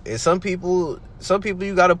talk, and some people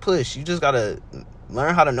you gotta push. You just gotta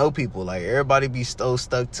learn how to know people. Like, everybody be so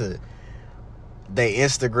stuck to their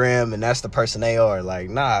Instagram, and that's the person they are. Like,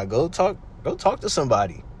 nah, go talk to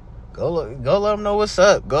somebody. Go let them know what's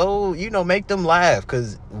up. Go, you know, make them laugh,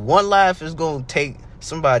 because one laugh is gonna take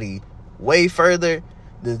somebody way further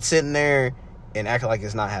than sitting there and acting like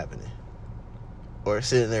it's not happening, or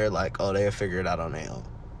sitting there like, oh, they'll figure it out on their own.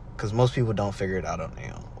 Because most people don't figure it out on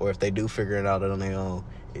their own, or if they do figure it out on their own,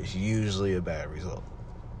 it's usually a bad result.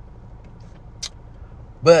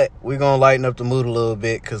 But we're gonna lighten up the mood a little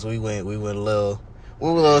bit, because we went a little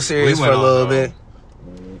serious for a little bit.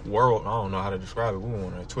 World, I don't know how to describe it. We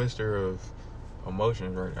went on a twister of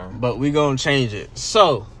emotions right now. But we gonna change it.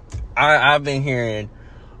 So, I've been hearing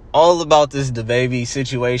all about this DaBaby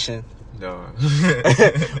situation. No.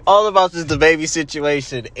 All about this DaBaby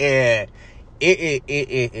situation, and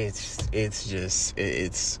it's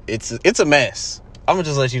a mess. I'm gonna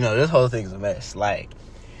just let you know, this whole thing's a mess. Like,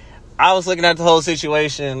 I was looking at the whole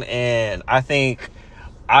situation, and I think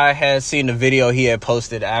I had seen the video he had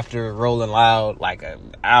posted after Rolling Loud, like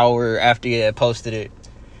an hour after he had posted it.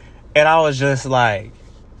 And I was just like,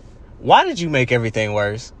 why did you make everything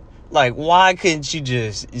worse? Like, why couldn't you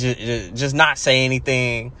just not say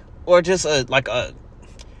anything? Or just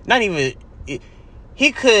not even,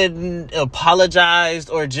 he couldn't apologize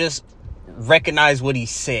or just recognize what he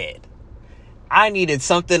said. I needed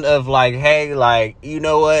something of like, hey, like, you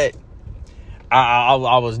know what? I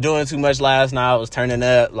was doing too much last night. I was turning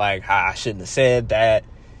up. Like, I shouldn't have said that.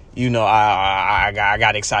 You know, I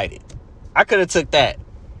got excited. I could have took that.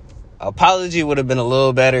 Apology would have been a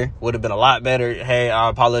little better. Would have been a lot better. Hey, I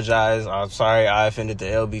apologize. I'm sorry I offended the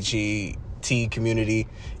LGBT community.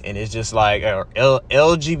 And it's just like,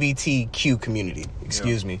 LGBTQ community.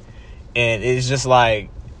 Excuse me. And it's just like,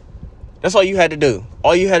 that's all you had to do.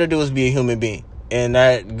 All you had to do was be a human being. And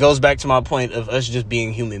that goes back to my point of us just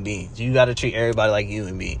being human beings. You got to treat everybody like a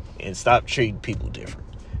human being and stop treating people different.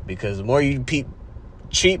 Because the more you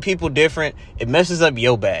treat people different, it messes up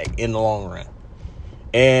your bag in the long run.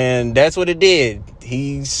 And that's what it did.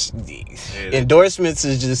 Endorsements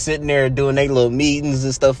is just sitting there doing their little meetings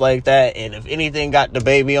and stuff like that. And if anything got the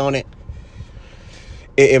baby on it,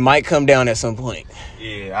 it might come down at some point.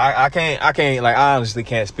 Yeah, I can't, like, I honestly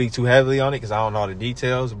can't speak too heavily on it because I don't know all the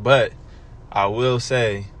details. But I will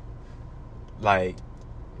say, like,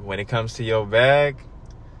 when it comes to your bag,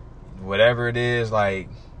 whatever it is, like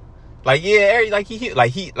yeah, like he at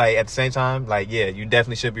the same time, like, yeah, you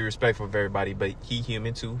definitely should be respectful of everybody, but he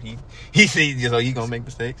human too. He so he gonna make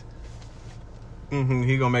mistakes.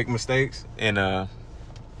 He gonna make mistakes, and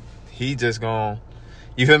he just gonna,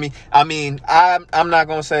 you feel me? I mean, I'm not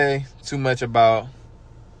gonna say too much about.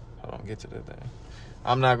 Hold on, get to the thing.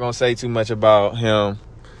 I'm not gonna say too much about him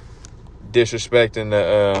disrespecting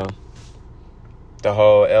the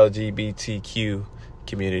whole LGBTQ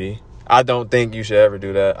community. I don't think you should ever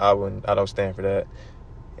do that. I don't stand for that.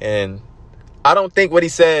 And I don't think what he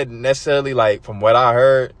said necessarily, like, from what I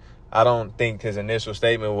heard, I don't think his initial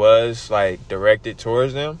statement was, like, directed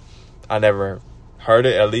towards them. I never heard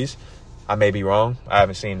it, at least. I may be wrong. I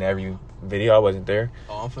haven't seen every video. I wasn't there.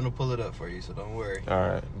 Oh, I'm finna pull it up for you, so don't worry. All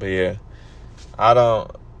right. But yeah, I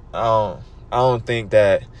don't think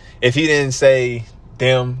that if he didn't say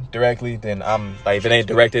them directly, then I'm like, if it ain't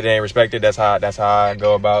directed, it ain't respected. That's how I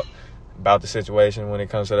go about the situation when it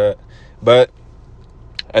comes to that. But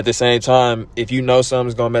at the same time, if you know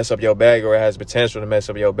something's gonna mess up your bag or it has potential to mess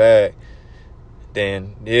up your bag,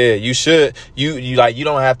 then yeah, you should. You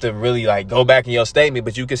don't have to really, like, go back in your statement,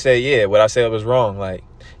 but you could say, yeah, what I said was wrong. Like,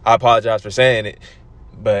 I apologize for saying it,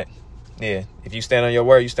 but yeah, if you stand on your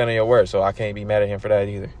word, you stand on your word. So I can't be mad at him for that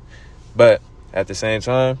either. But at the same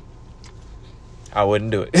time, I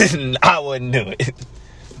wouldn't do it. I wouldn't do it.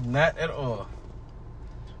 Not at all.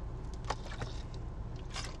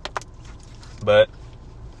 But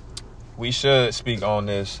we should speak on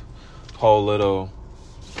this whole little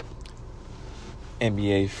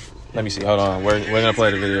NBA. Let me see. Hold on. We're gonna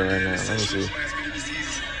play the video right now. Let me see.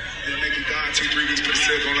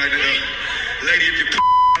 Lady, if you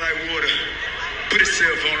like water, put your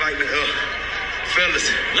cell phone like the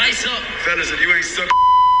fellas. Lights up. Fellas, if you ain't stuck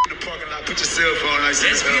in the parking lot, put your cell phone like that.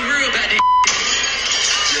 Let's be real about that.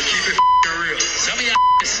 Yeah, keep it real. Some of y'all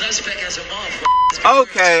suspect as a motherfucker.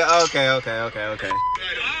 Okay.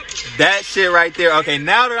 That shit right there. Okay,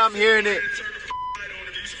 now that I'm hearing it.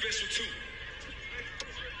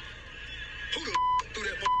 Who the threw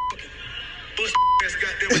that bust ass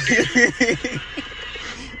goddamn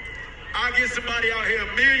I'll get somebody out here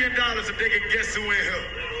 $1 million if they can guess who in here.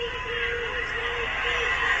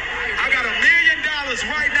 I got $1 million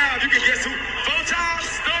right now if you can guess who. Photon,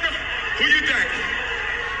 Stunner, who you think?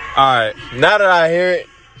 All right, now that I hear it,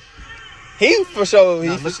 he for sure.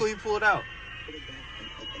 Look who he pulled out.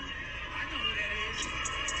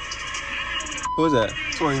 Who is that?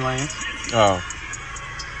 Tory Lanez. Oh.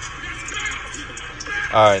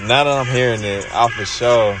 All right, now that I'm hearing it, I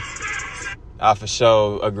for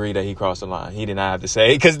sure agree that he crossed the line. He did not have to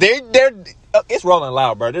say it, because it's rolling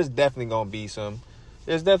loud, bro. There's definitely gonna be some,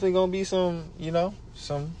 you know,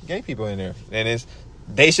 some gay people in there, and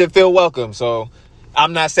they should feel welcome. So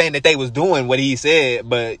I'm not saying that they was doing what he said,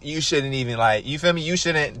 but you shouldn't even, like, you feel me? You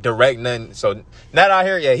shouldn't direct nothing. So now that I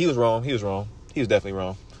hear, yeah, he was wrong. He was definitely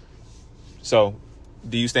wrong. So,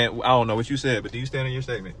 do you stand? I don't know what you said, but do you stand on your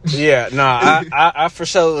statement? Yeah, nah, I for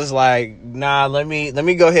sure was like, nah, let me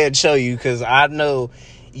go ahead and show you, because I know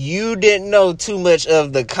you didn't know too much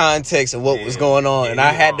of the context of what was going on, and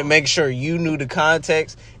I had to make sure you knew the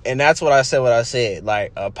context, and that's what I said.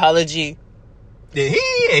 Like, apology. Yeah,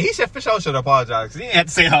 he should for sure should apologize, because he didn't have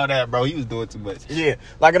to say all that, bro. He was doing too much. Yeah,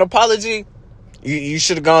 like an apology, you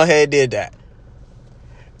should have gone ahead and did that.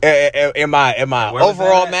 Am I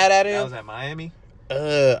overall mad at him? That was at Miami.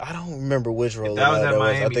 I don't remember which role that was at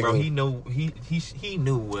Miami, I think bro. He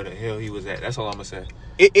knew where the hell he was at. That's all I'm gonna say.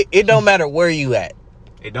 It don't matter where you at.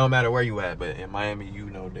 It don't matter where you at, but in Miami, you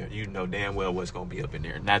know damn well what's gonna be up in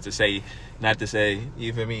there. Not to say,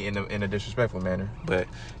 you feel me, in a disrespectful manner, but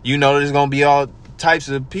you know there's gonna be all types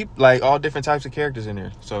of people, like all different types of characters in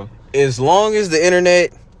there. So as long as the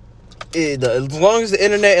internet and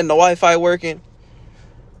the Wi-Fi working,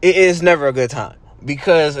 it is never a good time.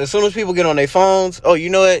 Because as soon as people get on their phones, oh,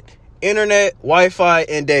 you know what? Internet, Wi-Fi,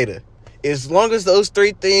 and data. As long as those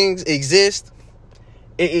three things exist,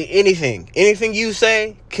 anything you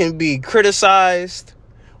say can be criticized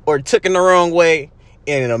or taken the wrong way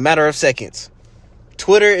in a matter of seconds.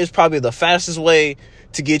 Twitter is probably the fastest way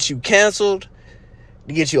to get you canceled,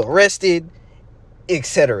 to get you arrested,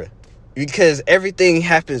 etc. Because everything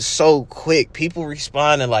happens so quick. People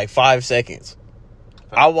respond in like 5 seconds.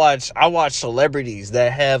 I watch celebrities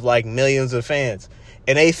that have like millions of fans,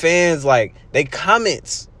 and they fans, like, they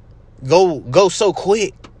comments go so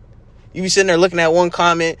quick. You be sitting there looking at one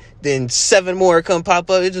comment, then 7 more come pop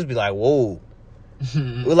up. It just be like, whoa.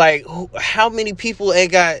 Like, how many people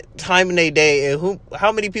ain't got time in their day, and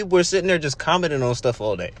how many people are sitting there just commenting on stuff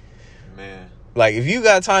all day? Man, like, if you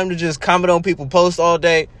got time to just comment on people posts all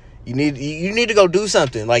day, you need to go do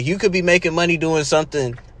something. Like, you could be making money doing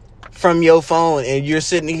something from your phone, and you're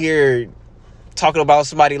sitting here talking about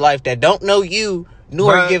somebody's life that don't know you,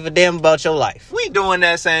 nor give a damn about your life. We doing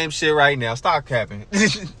that same shit right now. Stop capping.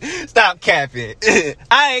 Stop capping.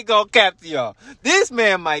 I ain't gonna cap to y'all. This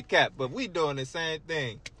man might cap, but we doing the same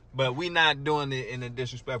thing. But we not doing it in a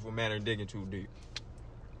disrespectful manner, digging too deep.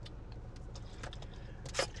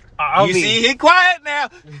 See, he quiet now.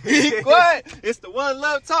 He quiet. It's the One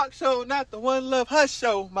Love Talk Show, not the One Love Hush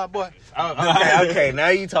Show, my boy. Okay. Now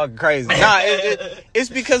you talking crazy. Nah, it's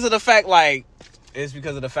because of the fact, like, it's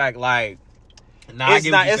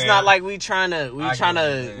not like we trying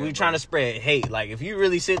to spread hate. Like, if you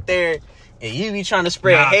really sit there and you be trying to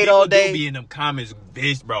spread hate all day, people be in them comments,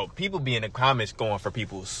 bitch, bro. People be in the comments going for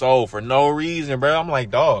people's soul for no reason, bro. I'm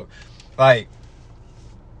like, dog, like,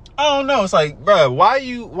 I don't know. It's like, bro, why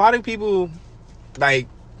do people, like,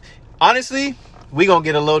 honestly, we gonna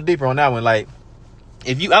get a little deeper on that one. Like,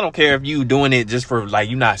 I don't care if you doing it just for, like,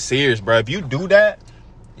 you not serious, bro. If you do that,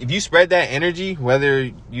 if you spread that energy,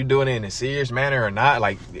 whether you doing it in a serious manner or not,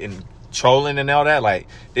 like in trolling and all that, like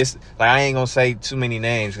this, like, I ain't gonna say too many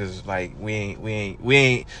names because, like, we ain't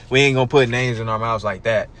gonna put names in our mouths like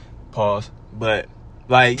that. Pause. But,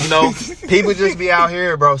 like, you know, people just be out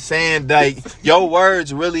here, bro, saying, like, your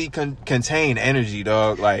words really contain energy,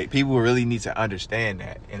 dog. Like, people really need to understand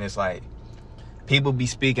that. And it's like, people be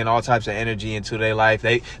speaking all types of energy into their life.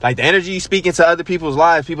 They, like, the energy you speak into other people's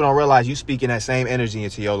lives, people don't realize you speaking that same energy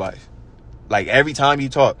into your life. Like, every time you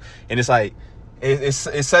talk. And it's like,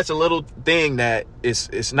 it's such a little thing that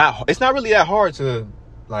it's not really that hard to,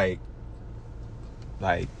 like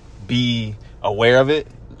be aware of it.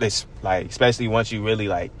 It's like, especially once you really,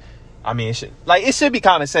 like, I mean, it should be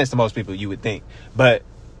common sense to most people, you would think, but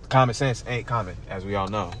common sense ain't common, as we all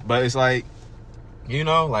know. But it's like, you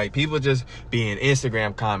know, like, people just be in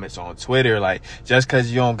Instagram comments on Twitter, like, just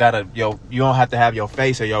because you don't have to have your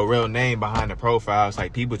face or your real name behind the profile. It's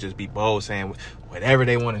like, people just be bold saying whatever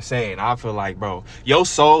they want to say. And I feel like, bro, your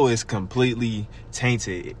soul is completely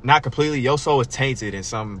tainted. Not completely, your soul is tainted in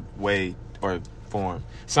some way or form,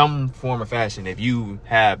 some form or fashion. If you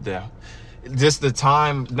have the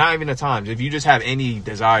time, not even the time, if you just have any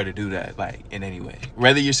desire to do that, like, in any way,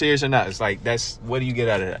 whether you're serious or not, it's like, what do you get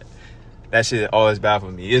out of that? That shit always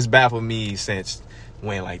baffled me. It's baffled me since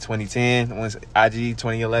when, like, 2010, when IG,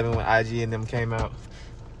 2011, when IG and them came out.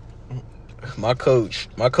 My coach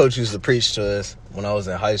used to preach to us when I was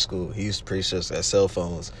in high school. He used to preach to us that cell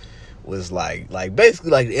phones was like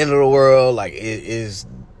basically like the end of the world. Like, it's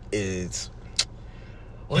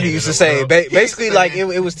what he used to say. Basically, like,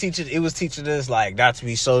 it was teaching us, like, not to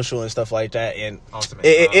be social and stuff like that. And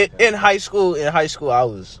in high school, I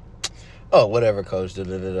was, oh, whatever, coach.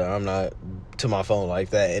 I'm not to my phone like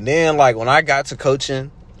that. And then, like, when I got to coaching,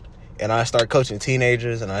 and I started coaching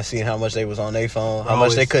teenagers, and I seen how much they was on their phone, how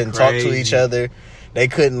much they couldn't talk to each other, they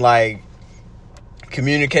couldn't, like,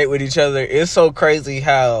 communicate with each other. It's so crazy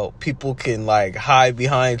how people can, like, hide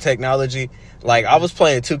behind technology. Like, I was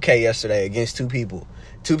playing 2K yesterday against two people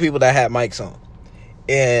that had mics on.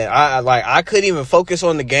 And I couldn't even focus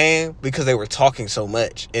on the game because they were talking so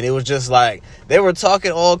much. And it was just like, they were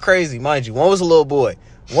talking all crazy. Mind you, one was a little boy.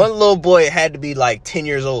 One little boy had to be like 10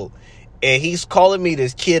 years old. And he's calling me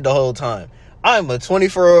this kid the whole time. I'm a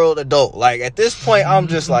 24-year-old adult. Like, at this point, I'm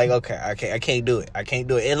just like, okay, I can't do it.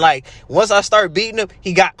 And, like, once I started beating him,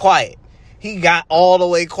 he got quiet. He got all the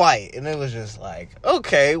way quiet. And it was just like,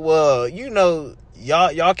 okay, well, you know,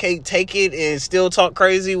 y'all can't take it and still talk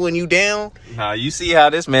crazy when you down. Nah, you see how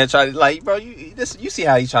this man tried to, like, bro, you see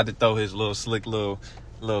how he tried to throw his little slick little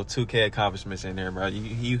 2K accomplishments in there, bro.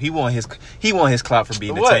 He want his clout for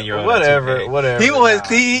being a 10-year-old. Whatever. He want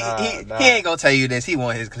he ain't gonna tell you this. He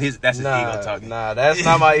want his that's his ego talking. Nah, that's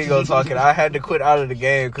not my ego talking. I had to quit out of the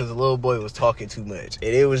game because the little boy was talking too much,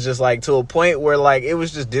 and it was just like to a point where like it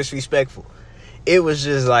was just disrespectful. It was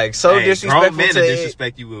just like so disrespectful. Grown men to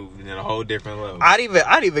disrespect you in a whole different level. I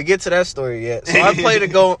didn't even get to that story yet. So I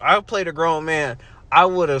played a grown man. I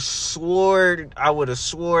would have swore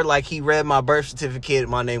like he read my birth certificate and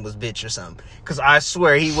my name was bitch or something. Because I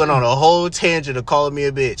swear he went on a whole tangent of calling me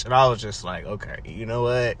a bitch. And I was just like, okay, you know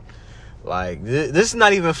what? Like, this is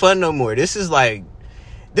not even fun no more. This is like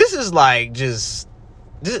just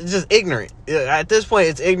ignorant. At this point,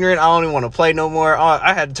 it's ignorant. I don't even want to play no more.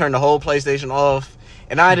 I had to turn the whole PlayStation off.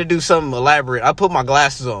 And I had to do something elaborate. I put my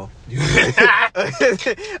glasses on. I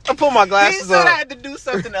put my glasses on. He said I had to do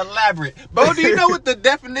something elaborate. Bro, do you know what the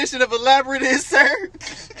definition of elaborate is, sir?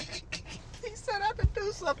 He said I had to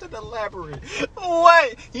do something elaborate.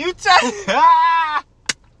 What? You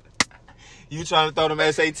trying to throw them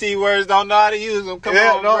SAT words? Don't know how to use them. Come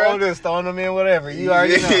on, bro. I'm just throwing them in whatever. You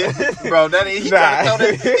already know. Bro, he tried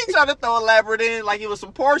to throw elaborate in like it was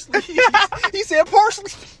some porcelain. He said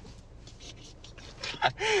porcelain.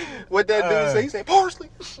 What that dude say? He said parsley.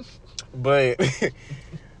 But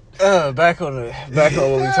back on what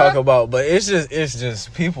we talk about. But it's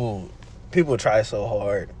just people try so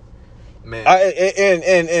hard, man.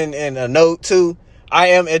 And a note too. I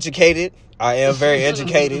am educated. I am very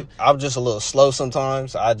educated. I'm just a little slow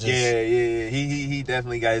sometimes. Yeah. He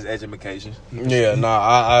definitely got his education. Yeah, no,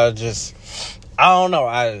 I don't know.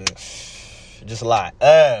 I just a lot.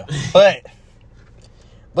 But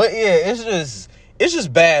yeah, it's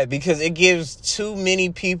just bad because it gives too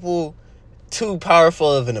many people too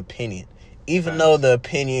powerful of an opinion. Even though the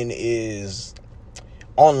opinion is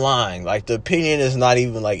online. Like, the opinion is not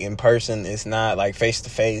even, like, in person. It's not, like,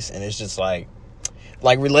 face-to-face. And it's just, like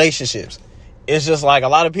relationships. It's just, like, a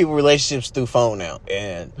lot of people relationships through phone now.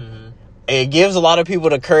 And it gives a lot of people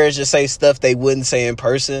the courage to say stuff they wouldn't say in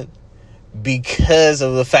person because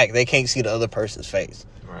of the fact they can't see the other person's face.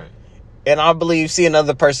 Right. And I believe seeing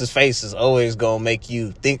another person's face is always going to make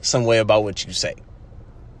you think some way about what you say.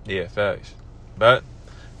 Yeah, facts. But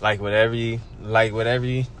like with every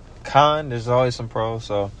con, there's always some pros.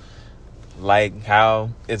 So like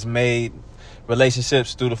how it's made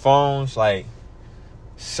relationships through the phones like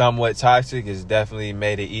somewhat toxic, it's definitely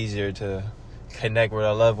made it easier to connect with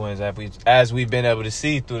our loved ones as we've been able to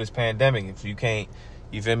see through this pandemic. If you can't,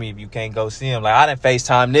 you feel me? If you can't go see them, like I done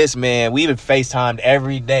FaceTime this man. We've been FaceTimed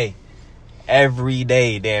every day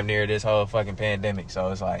damn near this whole fucking pandemic. So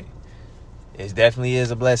it's like it definitely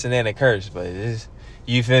is a blessing and a curse, but it is,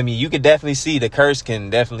 you feel me? You could definitely see the curse can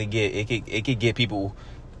definitely get it could get people,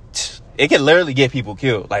 it could literally get people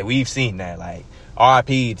killed. Like we've seen that. Like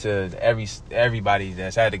RIP to everybody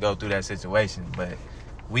that's had to go through that situation, but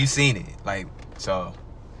we've seen it. Like, so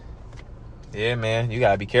yeah, man, you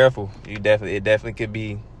gotta be careful. It definitely could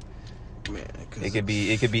be. Man, it could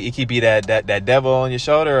be that devil on your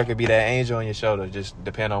shoulder, or it could be that angel on your shoulder. Just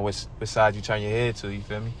depend on which side you turn your head to. You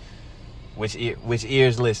feel me? Which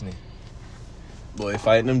ear's listening? Boy,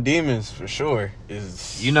 fighting them demons for sure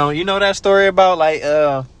is. You know that story about like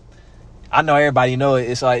I know everybody know it.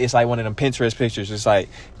 It's like one of them Pinterest pictures. It's like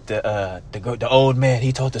the old man.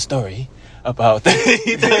 He told the story about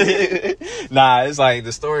it's like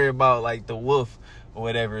the story about like the wolf. Or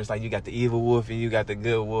whatever. It's like you got the evil wolf and you got the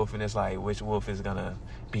good wolf, and it's like which wolf is gonna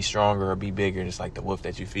be stronger or be bigger. And it's like the wolf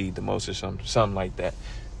that you feed the most or something like that.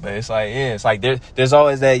 But it's like, yeah, it's like there's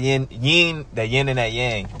always that yin and that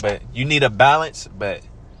yang. But you need a balance. But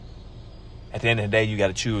at the end of the day, you got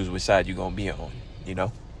to choose which side you gonna be on. You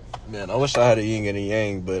know. Man, I wish I had a yin and a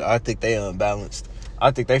yang, but I think they unbalanced.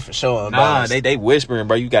 I think they for sure unbalanced. Nah, they whispering,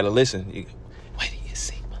 bro. You got to listen. What do you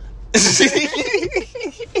see, man?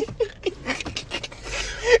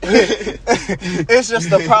 It's just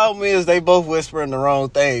the problem is they both whispering the wrong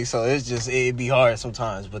thing, so it'd be hard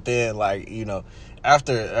sometimes. But then, like, you know,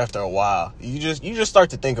 after a while, you just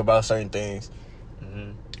start to think about certain things.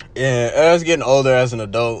 And as getting older as an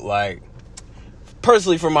adult, like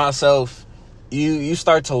personally for myself, you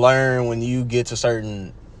start to learn when you get to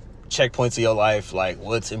certain checkpoints of your life, like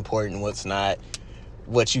what's important, what's not,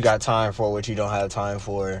 what you got time for, what you don't have time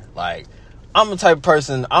for. Like, I'm the type of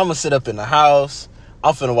person, I'm gonna sit up in the house,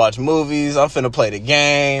 I'm finna watch movies, I'm finna play the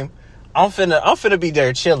game, I'm finna be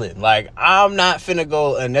there chilling. Like, I'm not finna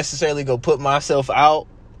go necessarily go put myself out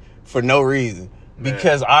for no reason. Man.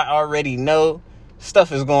 Because I already know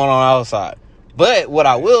stuff is going on outside. But what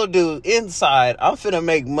I will do inside, I'm finna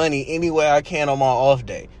make money any way I can on my off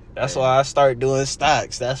day. That's why I start doing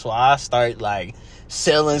stocks. That's why I start like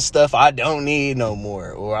selling stuff I don't need no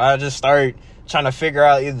more. Or I just start trying to figure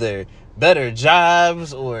out either better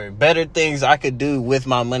jobs or better things I could do with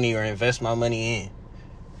my money or invest my money in.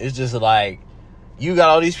 It's just like, you got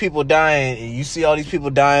all these people dying and you see all these people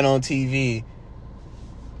dying on TV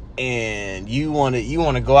and you want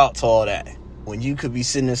to go out to all that when you could be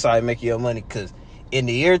sitting inside making your money. Because in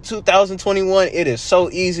the year 2021, it is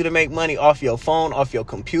so easy to make money off your phone, off your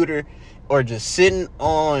computer, or just sitting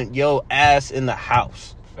on your ass in the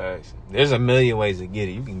house. Facts. There's a million ways to get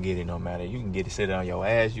it. You can get it no matter. You can get it sitting on your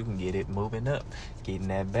ass. You can get it moving up, getting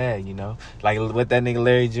that bag, you know. Like what that nigga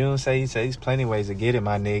Larry June say, he says there's plenty of ways to get it,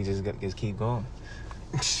 my nigga. Just keep going.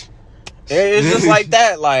 It's just like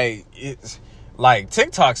that. Like, it's like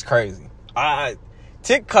TikTok's crazy.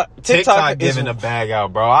 TikTok giving a bag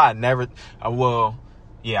out, bro. I never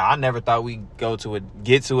thought we'd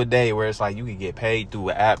get to a day where it's like you could get paid through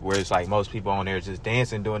an app where it's like most people on there just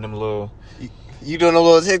dancing, doing them little. You doing a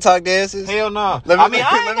little TikTok dances? Hell no. Let me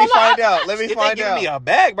find out. Let me if find they out. Give me a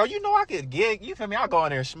bag, bro. You know I could gig. You feel me? I'll go in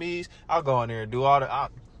there and smeeze. I'll go in there and do all the.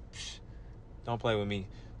 Don't play with me.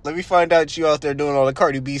 Let me find out you out there doing all the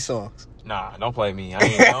Cardi B songs. Nah, don't play me.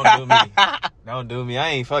 Don't do me. Don't do me. I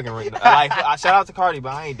ain't fucking. Like, I shout out to Cardi,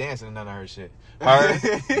 but I ain't dancing to none of her shit.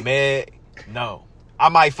 Her, Meg, no. I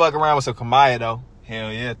might fuck around with some Kamaya though.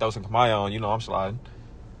 Hell yeah, throw some Kamaya on. You know I'm sliding.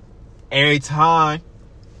 Every time.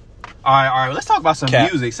 All right. Let's talk about some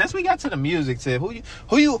music. Since we got to the music tip, who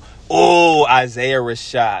you? Oh, Isaiah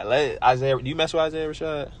Rashad. Isaiah, do you mess with Isaiah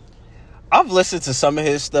Rashad? I've listened to some of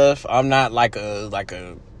his stuff. I'm not like a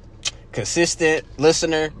consistent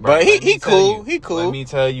listener, but he cool. He cool. Let me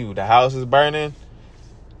tell you, the house is burning.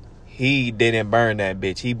 He didn't burn that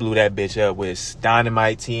bitch. He blew that bitch up with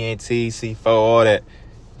Dynamite, TNT, C4, all that.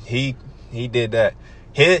 He did that.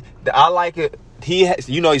 I like it.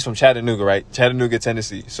 He's from Chattanooga, right? Chattanooga,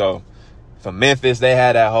 Tennessee. So from Memphis, they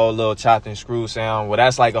had that whole little chopped and screw sound. Well,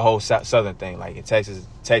 that's like a whole southern thing. Like in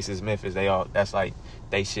Texas, Memphis, that's like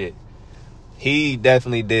they shit. He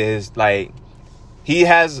definitely did his, like, he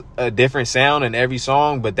has a different sound in every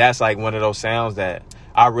song, but that's like one of those sounds that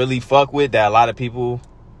I really fuck with that a lot of people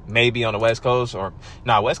maybe on the West Coast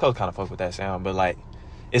West Coast kind of fuck with that sound, but like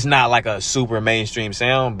it's not like a super mainstream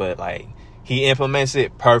sound, but like he implements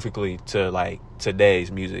it perfectly to like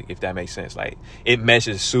today's music, if that makes sense. Like it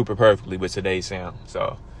meshes super perfectly with today's sound.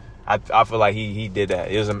 So I feel like he did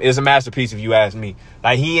that. It was a masterpiece if you ask me.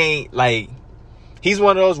 Like he ain't like, he's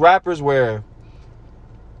one of those rappers where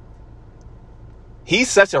he's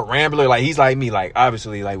such a rambler. Like he's like me. Like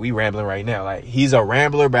obviously, like we rambling right now. Like he's a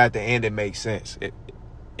rambler, but at the end it makes sense.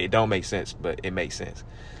 It don't make sense, but it makes sense.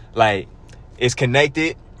 Like it's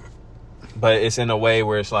connected, but it's in a way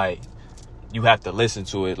where it's like you have to listen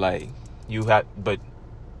to it. Like you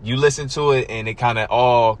listen to it and it kind of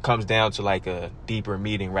all comes down to like a deeper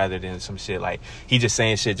meaning rather than some shit like he just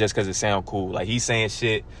saying shit just because it sound cool. Like he's saying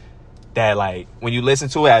shit that like when you listen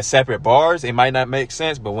to it as separate bars, it might not make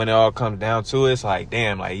sense, but when it all comes down to it, it's like,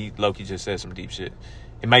 damn, like he low-key just said some deep shit.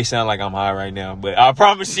 It may sound like I'm high right now, but I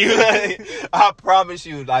promise you, Isaiah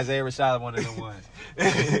Rashad one of the ones.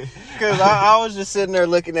 Because I was just sitting there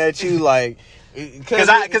looking at you like, because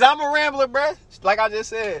I'm a rambler, bruh. Like I just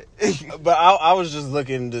said. But I was just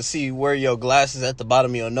looking to see where your glasses at the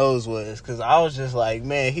bottom of your nose was, because I was just like,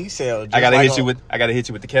 man, he sounds. I gotta hit you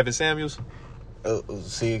with the Kevin Samuels.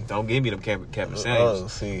 See, don't give me them Kevin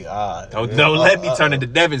Samuels. Don't let me turn into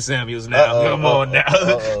Devin Samuels now. Come on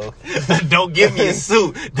now. Don't give me a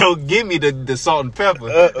suit. Don't give me the salt and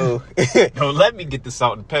pepper. Don't let me get the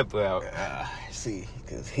salt and pepper out. See,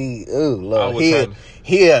 because he's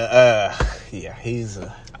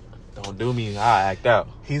don't do me. I act out.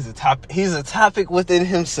 He's a topic within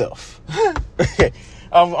himself.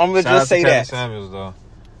 I'm gonna just say that. Kevin Samuels though.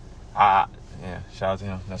 Yeah, shout out to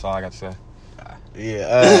him. That's all I got to say.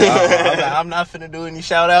 Yeah, I'm not finna do any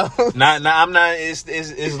shout out. I'm not.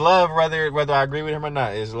 It's love, whether I agree with him or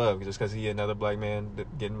not. It's love, just because he another black man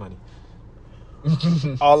getting money.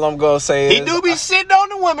 All I'm gonna say is he do be shitting on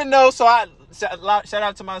the women though. So I shout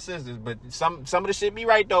out to my sisters, but some of the shit be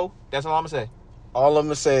right though. That's all I'm gonna say. All I'm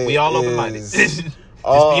gonna say we all open-minded. Just be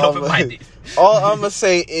open-minded. All I'm gonna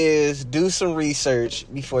say is do some research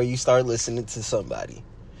before you start listening to somebody.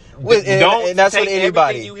 And that's with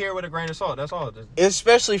anybody. Everything you hear with a grain of salt. That's all.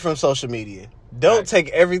 Especially from social media. Don't take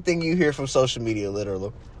everything you hear from social media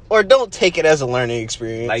literal, or don't take it as a learning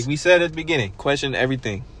experience. Like we said at the beginning, question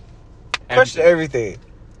everything. Question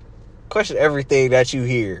everything that you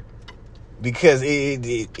hear, because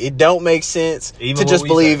it don't make sense to just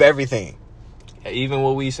believe everything. Even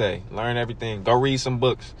what we say, learn everything. Go read some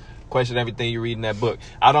books. Question everything you read in that book.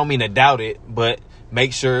 I don't mean to doubt it, but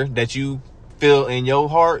make sure that you feel in your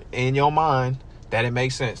heart and your mind that it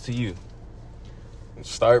makes sense to you.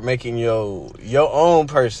 Start making your own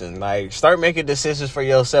person. Like, start making decisions for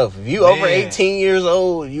yourself. If you over 18 years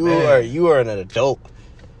old, you are an adult.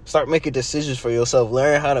 Start making decisions for yourself.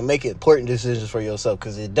 Learn how to make important decisions for yourself,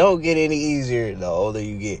 because it don't get any easier the older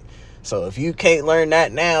you get. So if you can't learn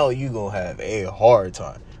that now, you gonna have a hard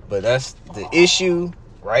time. But that's the issue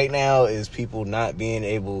right now, is people not being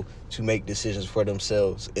able to make decisions for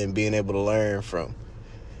themselves and being able to learn from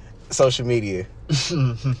social media.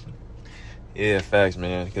 Yeah, facts,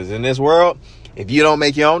 man. Because in this world, if you don't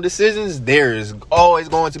make your own decisions, there is always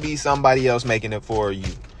going to be somebody else making it for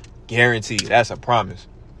you. Guaranteed. That's a promise.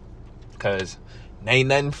 Because ain't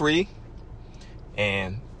nothing free.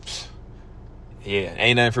 And yeah,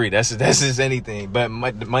 ain't nothing free. That's just anything. But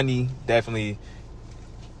money definitely.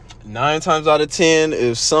 9 times out of 10,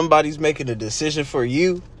 if somebody's making a decision for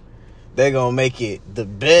you, they're going to make it the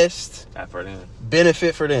best for them.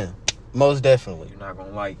 Benefit for them. Most definitely. You're not going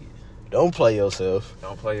to like it. Don't play yourself.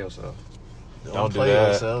 Don't play yourself. Don't do play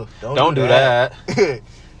that. yourself. Don't do that.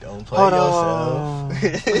 Don't play yourself.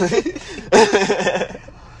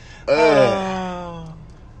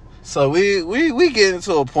 So we get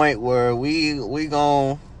into a point where we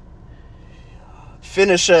gonna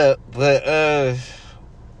finish up, but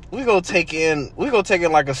we gonna take in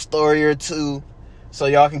like a story or two, so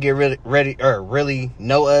y'all can get ready or really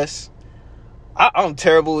know us. I'm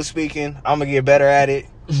terrible with speaking. I'm gonna get better at it.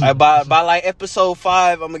 By like episode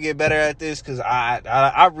 5, I'm gonna get better at this, because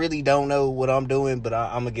I really don't know what I'm doing, but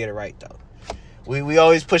I'm gonna get it right though. We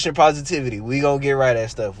always pushing positivity. We gonna get right at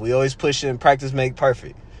stuff. We always pushing practice make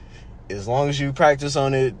perfect. As long as you practice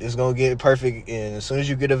on it, it's gonna get perfect. And as soon as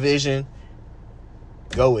you get a vision,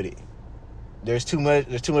 go with it. There's too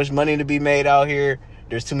much money to be made out here.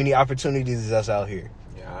 There's too many opportunities that's out here.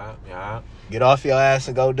 Yeah. Get off your ass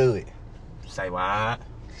and go do it. Say what?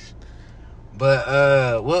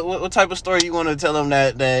 But what type of story you want to tell them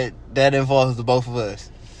that involves the both of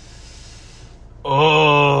us?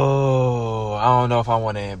 Oh, I don't know if I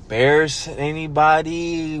want to embarrass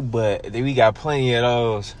anybody, but we got plenty of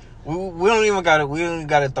those. We don't even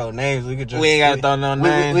gotta throw names. We ain't gotta throw no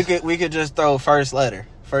names. We could just throw first letter.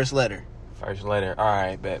 All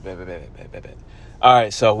right, bet. All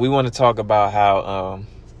right, so we want to talk about how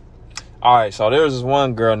all right, so there was this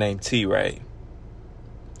one girl named T, right?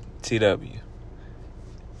 TW.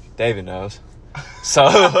 David knows. So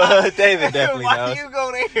David definitely knows. Why you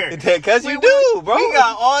go there? Because you do, bro. We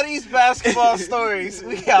got all these basketball stories.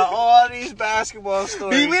 We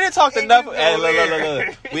didn't talk enough. Hey,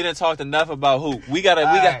 look. We didn't talk enough about who. We got.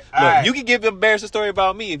 Look, you can give an embarrassing story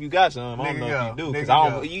about me if you got some. I don't know if you do,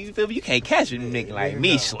 because you feel me? You can't catch a nigga like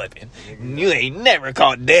me slipping. You ain't never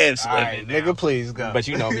caught Dev slipping. Nigga, please go. But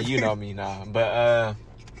you know me now. But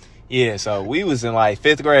yeah. So we was in like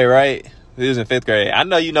 5th grade, right? We was in 5th grade. I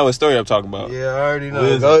know you know what story I'm talking about. Yeah, I already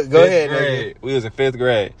know. Go ahead, nigga. We was in 5th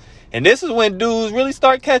grade. And this is when dudes really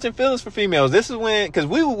start catching feelings for females. This is when, because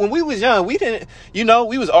when we was young, we didn't,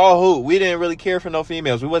 we was all hoop. We didn't really care for no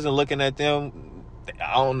females. We wasn't looking at them.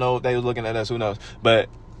 I don't know if they was looking at us. Who knows? But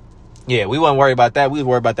yeah, we wasn't worried about that. We was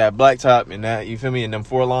worried about that blacktop and that, you feel me, and them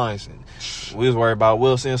 4 lines. And we was worried about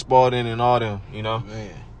Wilson, Spalding, and all them,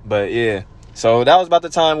 Man. But yeah. So that was about the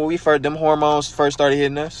time when them hormones first started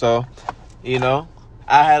hitting us. So, I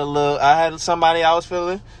had somebody I was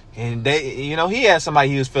feeling, and he had somebody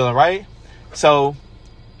he was feeling, right? So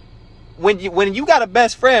when you got a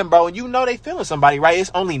best friend, bro, and they feeling somebody, right? It's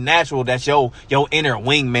only natural that your inner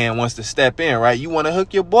wingman wants to step in, right? You want to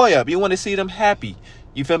hook your boy up. You want to see them happy.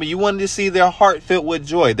 You feel me? You want to see their heart filled with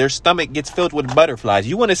joy. Their stomach gets filled with butterflies.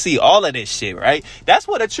 You want to see all of this shit, right? That's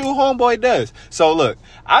what a true homeboy does. So look,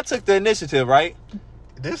 I took the initiative, right?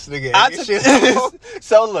 This nigga.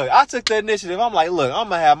 So look, I took the initiative. I'm like, look, I'm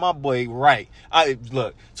gonna have my boy right.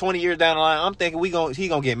 20 years down the line, I'm thinking he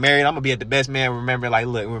gonna get married. I'm gonna be at the best man. Remember,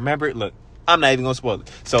 I'm not even gonna spoil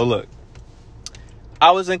it. So look,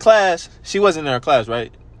 I was in class. She wasn't in her class,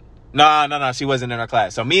 right? No, she wasn't in our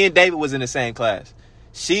class. So me and David was in the same class.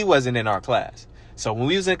 She wasn't in our class. So when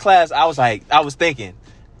we was in class, I was thinking,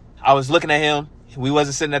 I was looking at him. We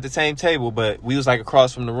wasn't sitting at the same table, but we was like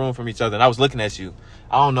across from the room from each other. And I was looking at you.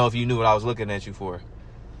 I don't know if you knew what I was looking at you for.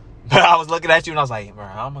 But I was looking at you and I was like, bro,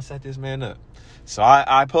 I'm going to set this man up. So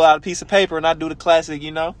I pull out a piece of paper and I do the classic,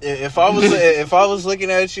 If I was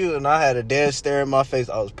looking at you and I had a dead stare in my face,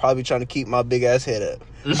 I was probably trying to keep my big ass head up.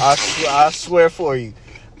 I swear for you.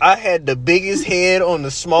 I had the biggest head on the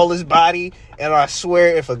smallest body, and I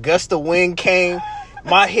swear if a gust of wind came,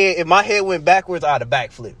 if my head went backwards, I'd have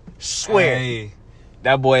backflip. Swear. Hey,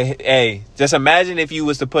 that boy. Hey, just imagine if you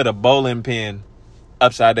was to put a bowling pin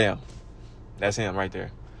upside down. That's him right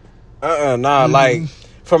there. Nah. Like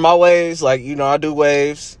for my waves, like I do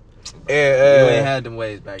waves. And, you ain't had them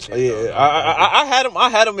waves back then. Yeah, I had them. I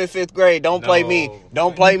had them in 5th grade. Don't play me.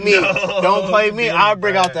 Don't play me. Don't play me. I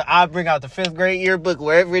bring out the 5th grade yearbook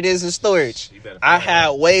wherever it is in storage. I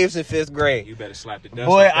had waves in 5th grade. You better slap the dust.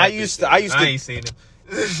 Boy, I used to. I ain't seen them.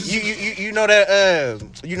 You know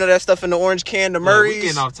that stuff in the orange can, the Murrays. We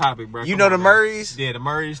getting off topic, bro. You know the Murrays? Yeah, the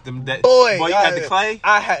Murrays. Boy, you had the clay.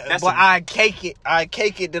 I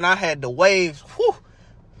cake it. Then I had the waves. Whew.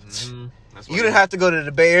 You didn't have to go to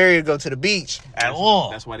the Bay Area to go to the beach at all.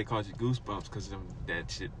 That's why they called you Goosebumps, because of that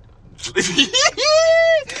shit.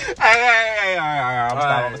 Hey,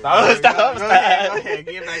 I'm stop. Go ahead.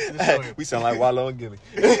 Get back to the story. We sound like Wallow and Gilly.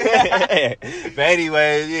 But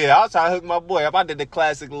anyway, yeah, I was trying to hook my boy up. I did the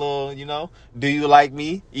classic little, do you like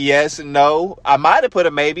me? Yes, no. I might have put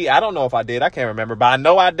a maybe. I don't know if I did. I can't remember. But I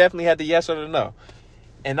know I definitely had the yes or the no.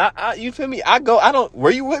 And I you feel me? Were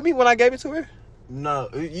you with me when I gave it to her? No,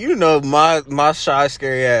 my shy,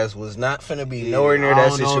 scary ass was not finna be nowhere near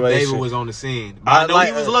that situation. I don't know if David was on the scene. But I know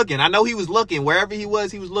he was looking. I know he was looking. Wherever he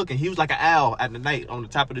was looking. He was like an owl at the night on the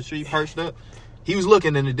top of the tree, perched up. He was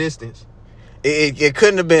looking in the distance. It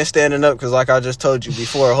couldn't have been standing up because, like I just told you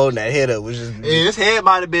before, holding that head up was just. Yeah, his head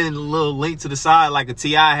might have been a little linked to the side, like a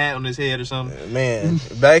T.I. hat on his head or something. Man,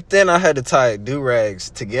 back then I had to tie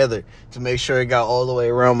do-rags together to make sure it got all the way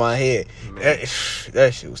around my head.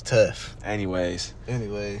 That shit was tough. Anyways.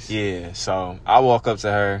 Yeah, so I walk up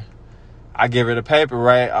to her. I give her the paper,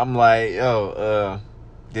 right? I'm like, yo,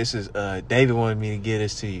 this is, David wanted me to give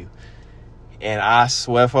this to you. And I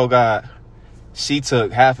swear for God, she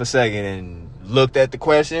took half a second and looked at the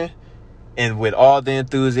question, and with all the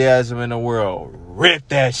enthusiasm in the world, ripped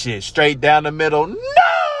that shit straight down the middle.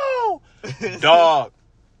 No! Dog.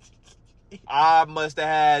 I must have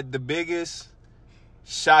had the biggest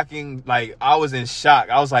shocking, like, I was in shock.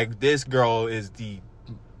 I was like, this girl is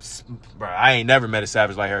bro, I ain't never met a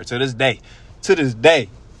savage like her. To this day,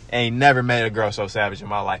 ain't never met a girl so savage in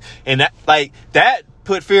my life. And that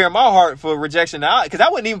put fear in my heart for rejection out, because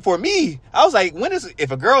that wasn't even for me. I was like, if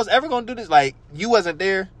a girl's ever gonna do this, like, you wasn't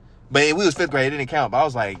there, but we was 5th grade, it didn't count. But I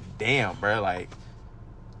was like, damn, bro, like,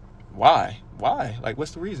 why? Like, what's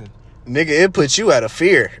the reason? Nigga, it put you out of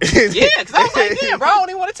fear. Yeah, because I was like, damn, bro, I don't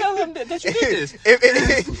even want to tell him that you did this.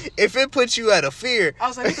 If it put you out of fear, I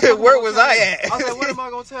was like, where was I at? I was like, what am I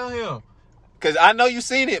gonna tell him? Because I know you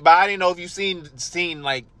seen it, but I didn't know if you seen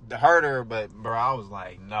like the herder. But bro, I was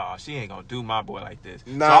like, nah, she ain't gonna do my boy like this.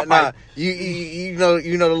 Nah. You know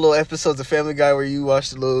the little episodes of Family Guy where you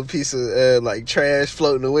watch the little piece of like trash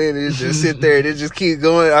floating in the wind and it just sit there and it just keep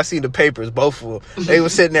going. I seen the papers, both of them. They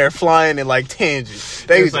was sitting there flying in like tangents.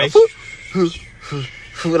 They was like,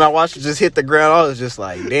 when I watched it just hit the ground, I was just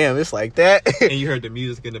like, damn, it's like that. And you heard the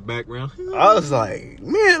music in the background. I was like,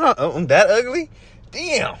 man, I'm that ugly?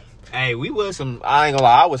 Damn. Hey, we was I ain't gonna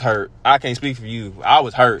lie, I was hurt. I can't speak for you. I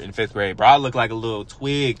was hurt in 5th grade, bro. I looked like a little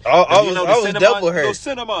twig. I was double hurt. Those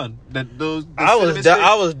cinnamon. I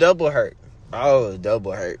was double hurt.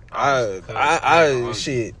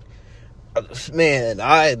 Shit. Man,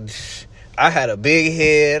 I had a big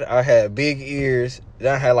head. I had big ears.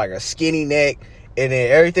 Then I had like a skinny neck. And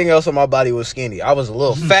then everything else on my body was skinny. I was a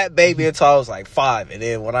little fat baby until I was like 5. And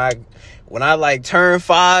then when I like turned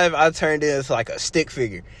 5, I turned into like a stick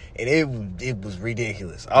figure. And it was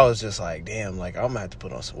ridiculous. I was just like, damn, like I'm gonna have to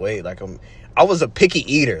put on some weight. Like I was a picky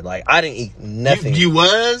eater. Like I didn't eat nothing. You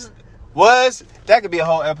was? That could be a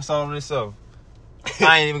whole episode on itself.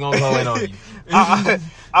 I ain't even gonna go in on you. I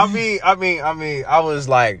was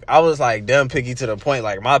like dumb picky to the point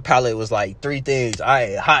like my palate was like 3 things. I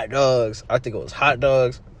ate hot dogs. I think it was hot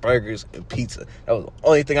dogs, burgers, and pizza. That was the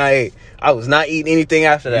only thing I ate. I was not eating anything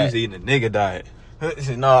after that. You was eating a nigga diet.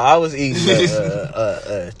 No, I was eating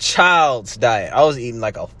a child's diet. I was eating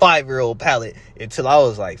like a 5-year-old palate until I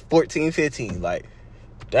was like 14, 15. Like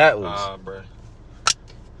that was. Bro.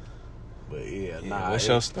 But yeah, what's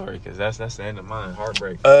your story? Because that's the end of mine.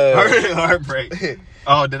 Heartbreak. Heartbreak.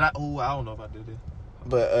 Oh, did I? Oh, I don't know if I did it.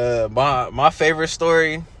 But my favorite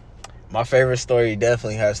story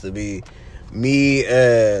definitely has to be me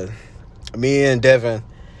and Devin.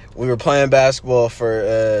 We were playing basketball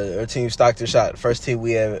for our team, Stockton Shot, the first team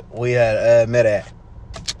we had met at.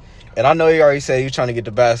 And I know you already said you're trying to get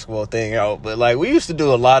the basketball thing out, but like we used to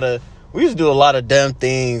do a lot of dumb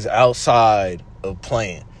things outside of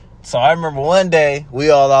playing. So I remember one day we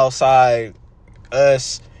all outside,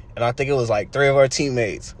 us and I think it was like 3 of our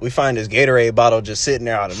teammates. We find this Gatorade bottle just sitting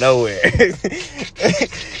there out of nowhere.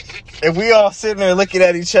 And we all sitting there looking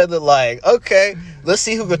at each other like, okay, let's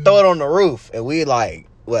see who could throw it on the roof. And we like,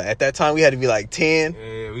 what, at that time we had to be like 10? Yeah,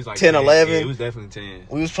 it was like 10, 11. Yeah, it was definitely 10.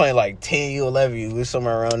 We was playing like 10, you 11, we was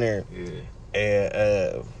somewhere around there. Yeah.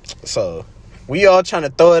 And so we all trying to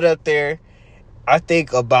throw it up there. I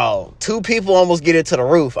think about 2 people almost get it to the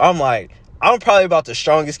roof. I'm like, I'm probably about the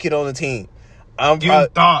strongest kid on the team. You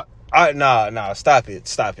thought. Nah, stop it.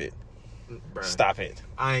 Bruh, Stop it.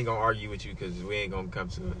 I ain't gonna argue with you because we ain't gonna come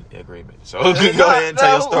to an agreement. So go ahead and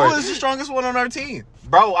tell your story. Who was the strongest one on our team?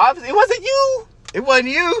 Bro, it wasn't you. It wasn't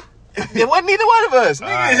you. It wasn't neither one of us. All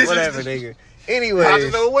right, whatever, nigga. Anyways. I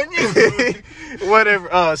just know it wasn't you.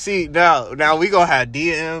 Whatever. See, now we gonna have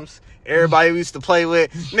DMs. Everybody we used to play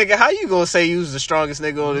with. Nigga, how you gonna say you was the strongest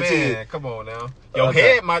nigga on the team? Man, come on now. Your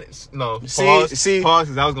head might... No, pause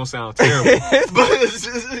because I was gonna sound terrible.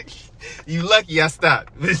 But you lucky I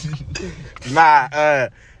stopped. Nah,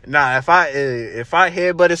 if I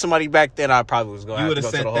headbutted somebody back then, I probably was gonna have to go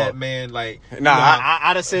to the hall. You would have sent that man like...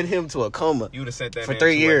 I'd have sent him to a coma. You would have sent that for man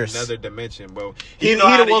 3 to years. Another dimension, bro. He'd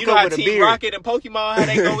how woke up with a Team beard. Rocket and Pokemon, how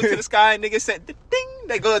they go into the sky and niggas said, ding,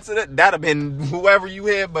 they go into the... That'd have been whoever you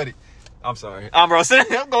had, buddy. I'm sorry. I'm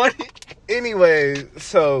going. Anyway,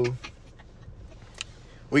 so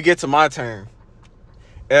we get to my turn.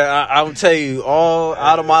 I will tell you, all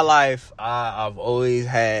out of my life, I've always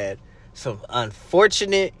had some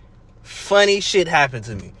unfortunate, funny shit happen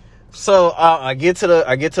to me. So I get to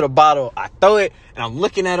the bottle, I throw it, and I'm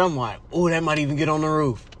looking at him like, oh, that might even get on the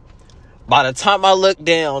roof. By the time I look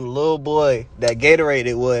down, the little boy that Gatorade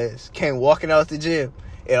it was came walking out the gym.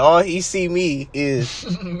 And all he see me is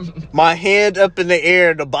my hand up in the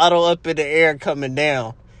air, the bottle up in the air coming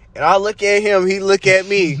down. And I look at him, he look at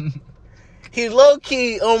me. He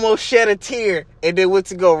low-key almost shed a tear and then went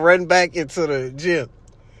to go run back into the gym.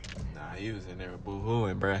 Nah, he was in there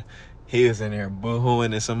boo-hooing, bruh. He was in there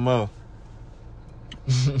boo-hooing and some more.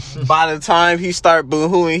 By the time he started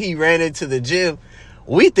boo-hooing, he ran into the gym.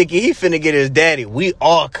 We thinking he finna get his daddy. We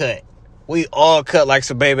all cut like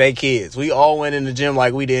some baby kids. We all went in the gym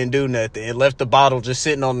like we didn't do nothing and left the bottle just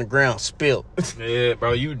sitting on the ground, spilled. Yeah,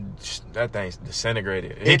 bro, that thing's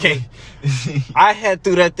disintegrated. It can't. I had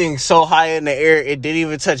threw that thing so high in the air, it didn't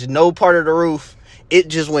even touch no part of the roof. It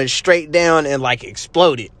just went straight down and like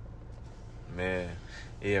exploded. Man,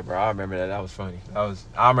 yeah, bro, I remember that. That was funny.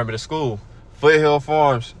 I remember the school, Foothill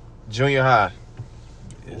Farms, junior high.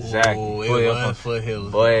 Exactly. Ooh, it was Foothill.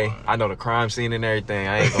 Boy, I know the crime scene and everything.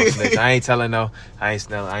 I ain't gonna snitch. I ain't telling no. I ain't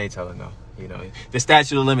telling no. You know, the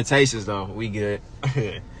statute of limitations though, we good.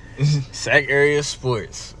 Sac area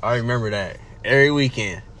sports. I remember that every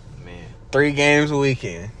weekend. Man, 3 games a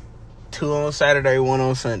weekend, 2 on Saturday, 1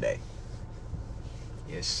 on Sunday.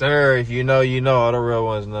 Yes, sir. If you know, you know. All the real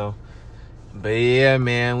ones know. But yeah,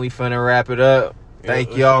 man, we finna wrap it up.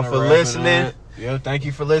 Thank y'all for listening. Yeah, thank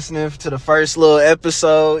you for listening to the first little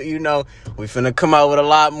episode. You know, we finna come out with a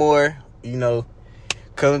lot more. You know,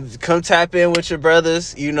 come tap in with your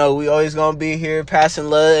brothers. You know, we always gonna be here passing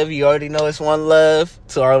love. You already know it's One Love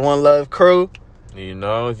to our One Love crew. You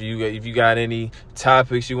know, if you got any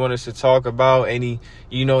topics you want us to talk about, any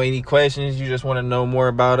questions you just want to know more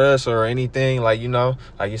about us or anything, like, you know,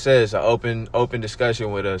 like you said, it's an open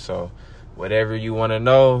discussion with us. So whatever you want to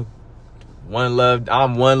know, One Love.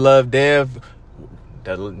 I'm One Love Dev.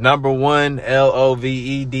 The number 1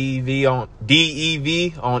 LOVEDV on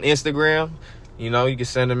DEV on Instagram. You know, you can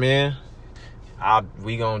send them in.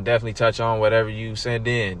 We gonna definitely touch on whatever you send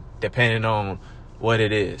in, depending on what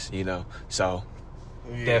it is, you know. So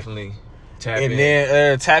definitely tap in. And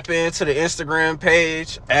then tap into the Instagram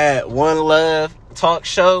page at One Love Talk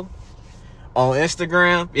Show on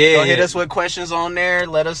Instagram. Yeah, Go hit us with questions on there.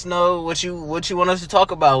 Let us know what you want us to talk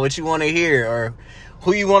about, what you want to hear, or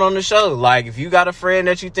who you want on the show. Like, if you got a friend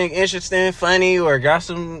that you think interesting, funny, or got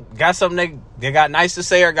something they got nice to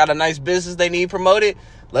say, or got a nice business they need promoted,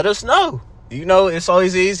 let us know. You know, it's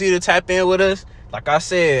always easy to tap in with us. Like I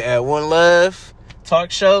said, at One Love Talk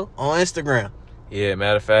Show on Instagram. Yeah,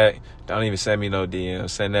 matter of fact, don't even send me no DM.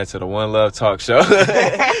 Send that to the One Love Talk Show.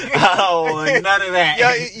 Oh, none of that. Yo,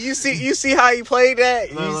 you see how he played that?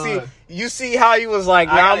 You see how he was like,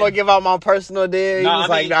 I'm gonna give out my personal DM. He was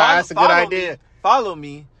like, that's a good idea. Follow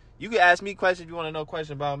me. You can ask me questions if you want to know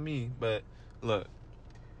questions about me. But look,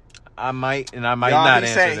 I might and I might not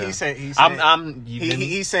answer them.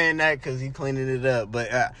 He's saying that because he's cleaning it up. But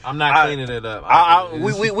I'm not cleaning it up.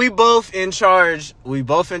 We both in charge. We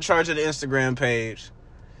both in charge of the Instagram page.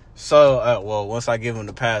 So, once I give him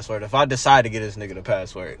the password, if I decide to get this nigga the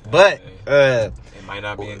password, but it might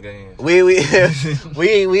not be in good hands. we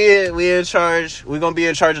in charge. We gonna be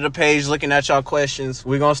in charge of the page, looking at y'all questions.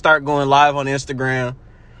 We gonna start going live on Instagram,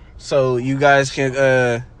 so you guys can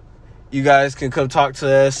come talk to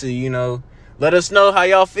us and let us know how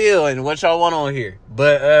y'all feel and what y'all want on here.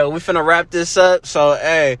 But we finna wrap this up. So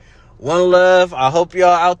hey, one love. I hope y'all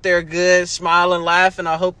out there good, smiling, laughing.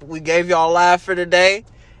 I hope we gave y'all a laugh for today.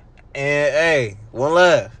 And hey, one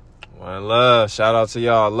love. One love. Shout out to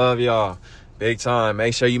y'all. Love y'all. Big time.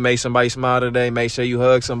 Make sure you make somebody smile today. Make sure you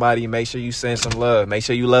hug somebody. Make sure you send some love. Make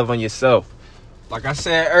sure you love on yourself. Like I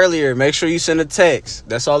said earlier, make sure you send a text.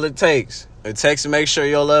 That's all it takes. A text to make sure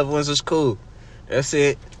your loved ones is cool. That's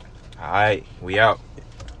it. All right. We out.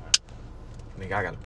 Nigga, I got to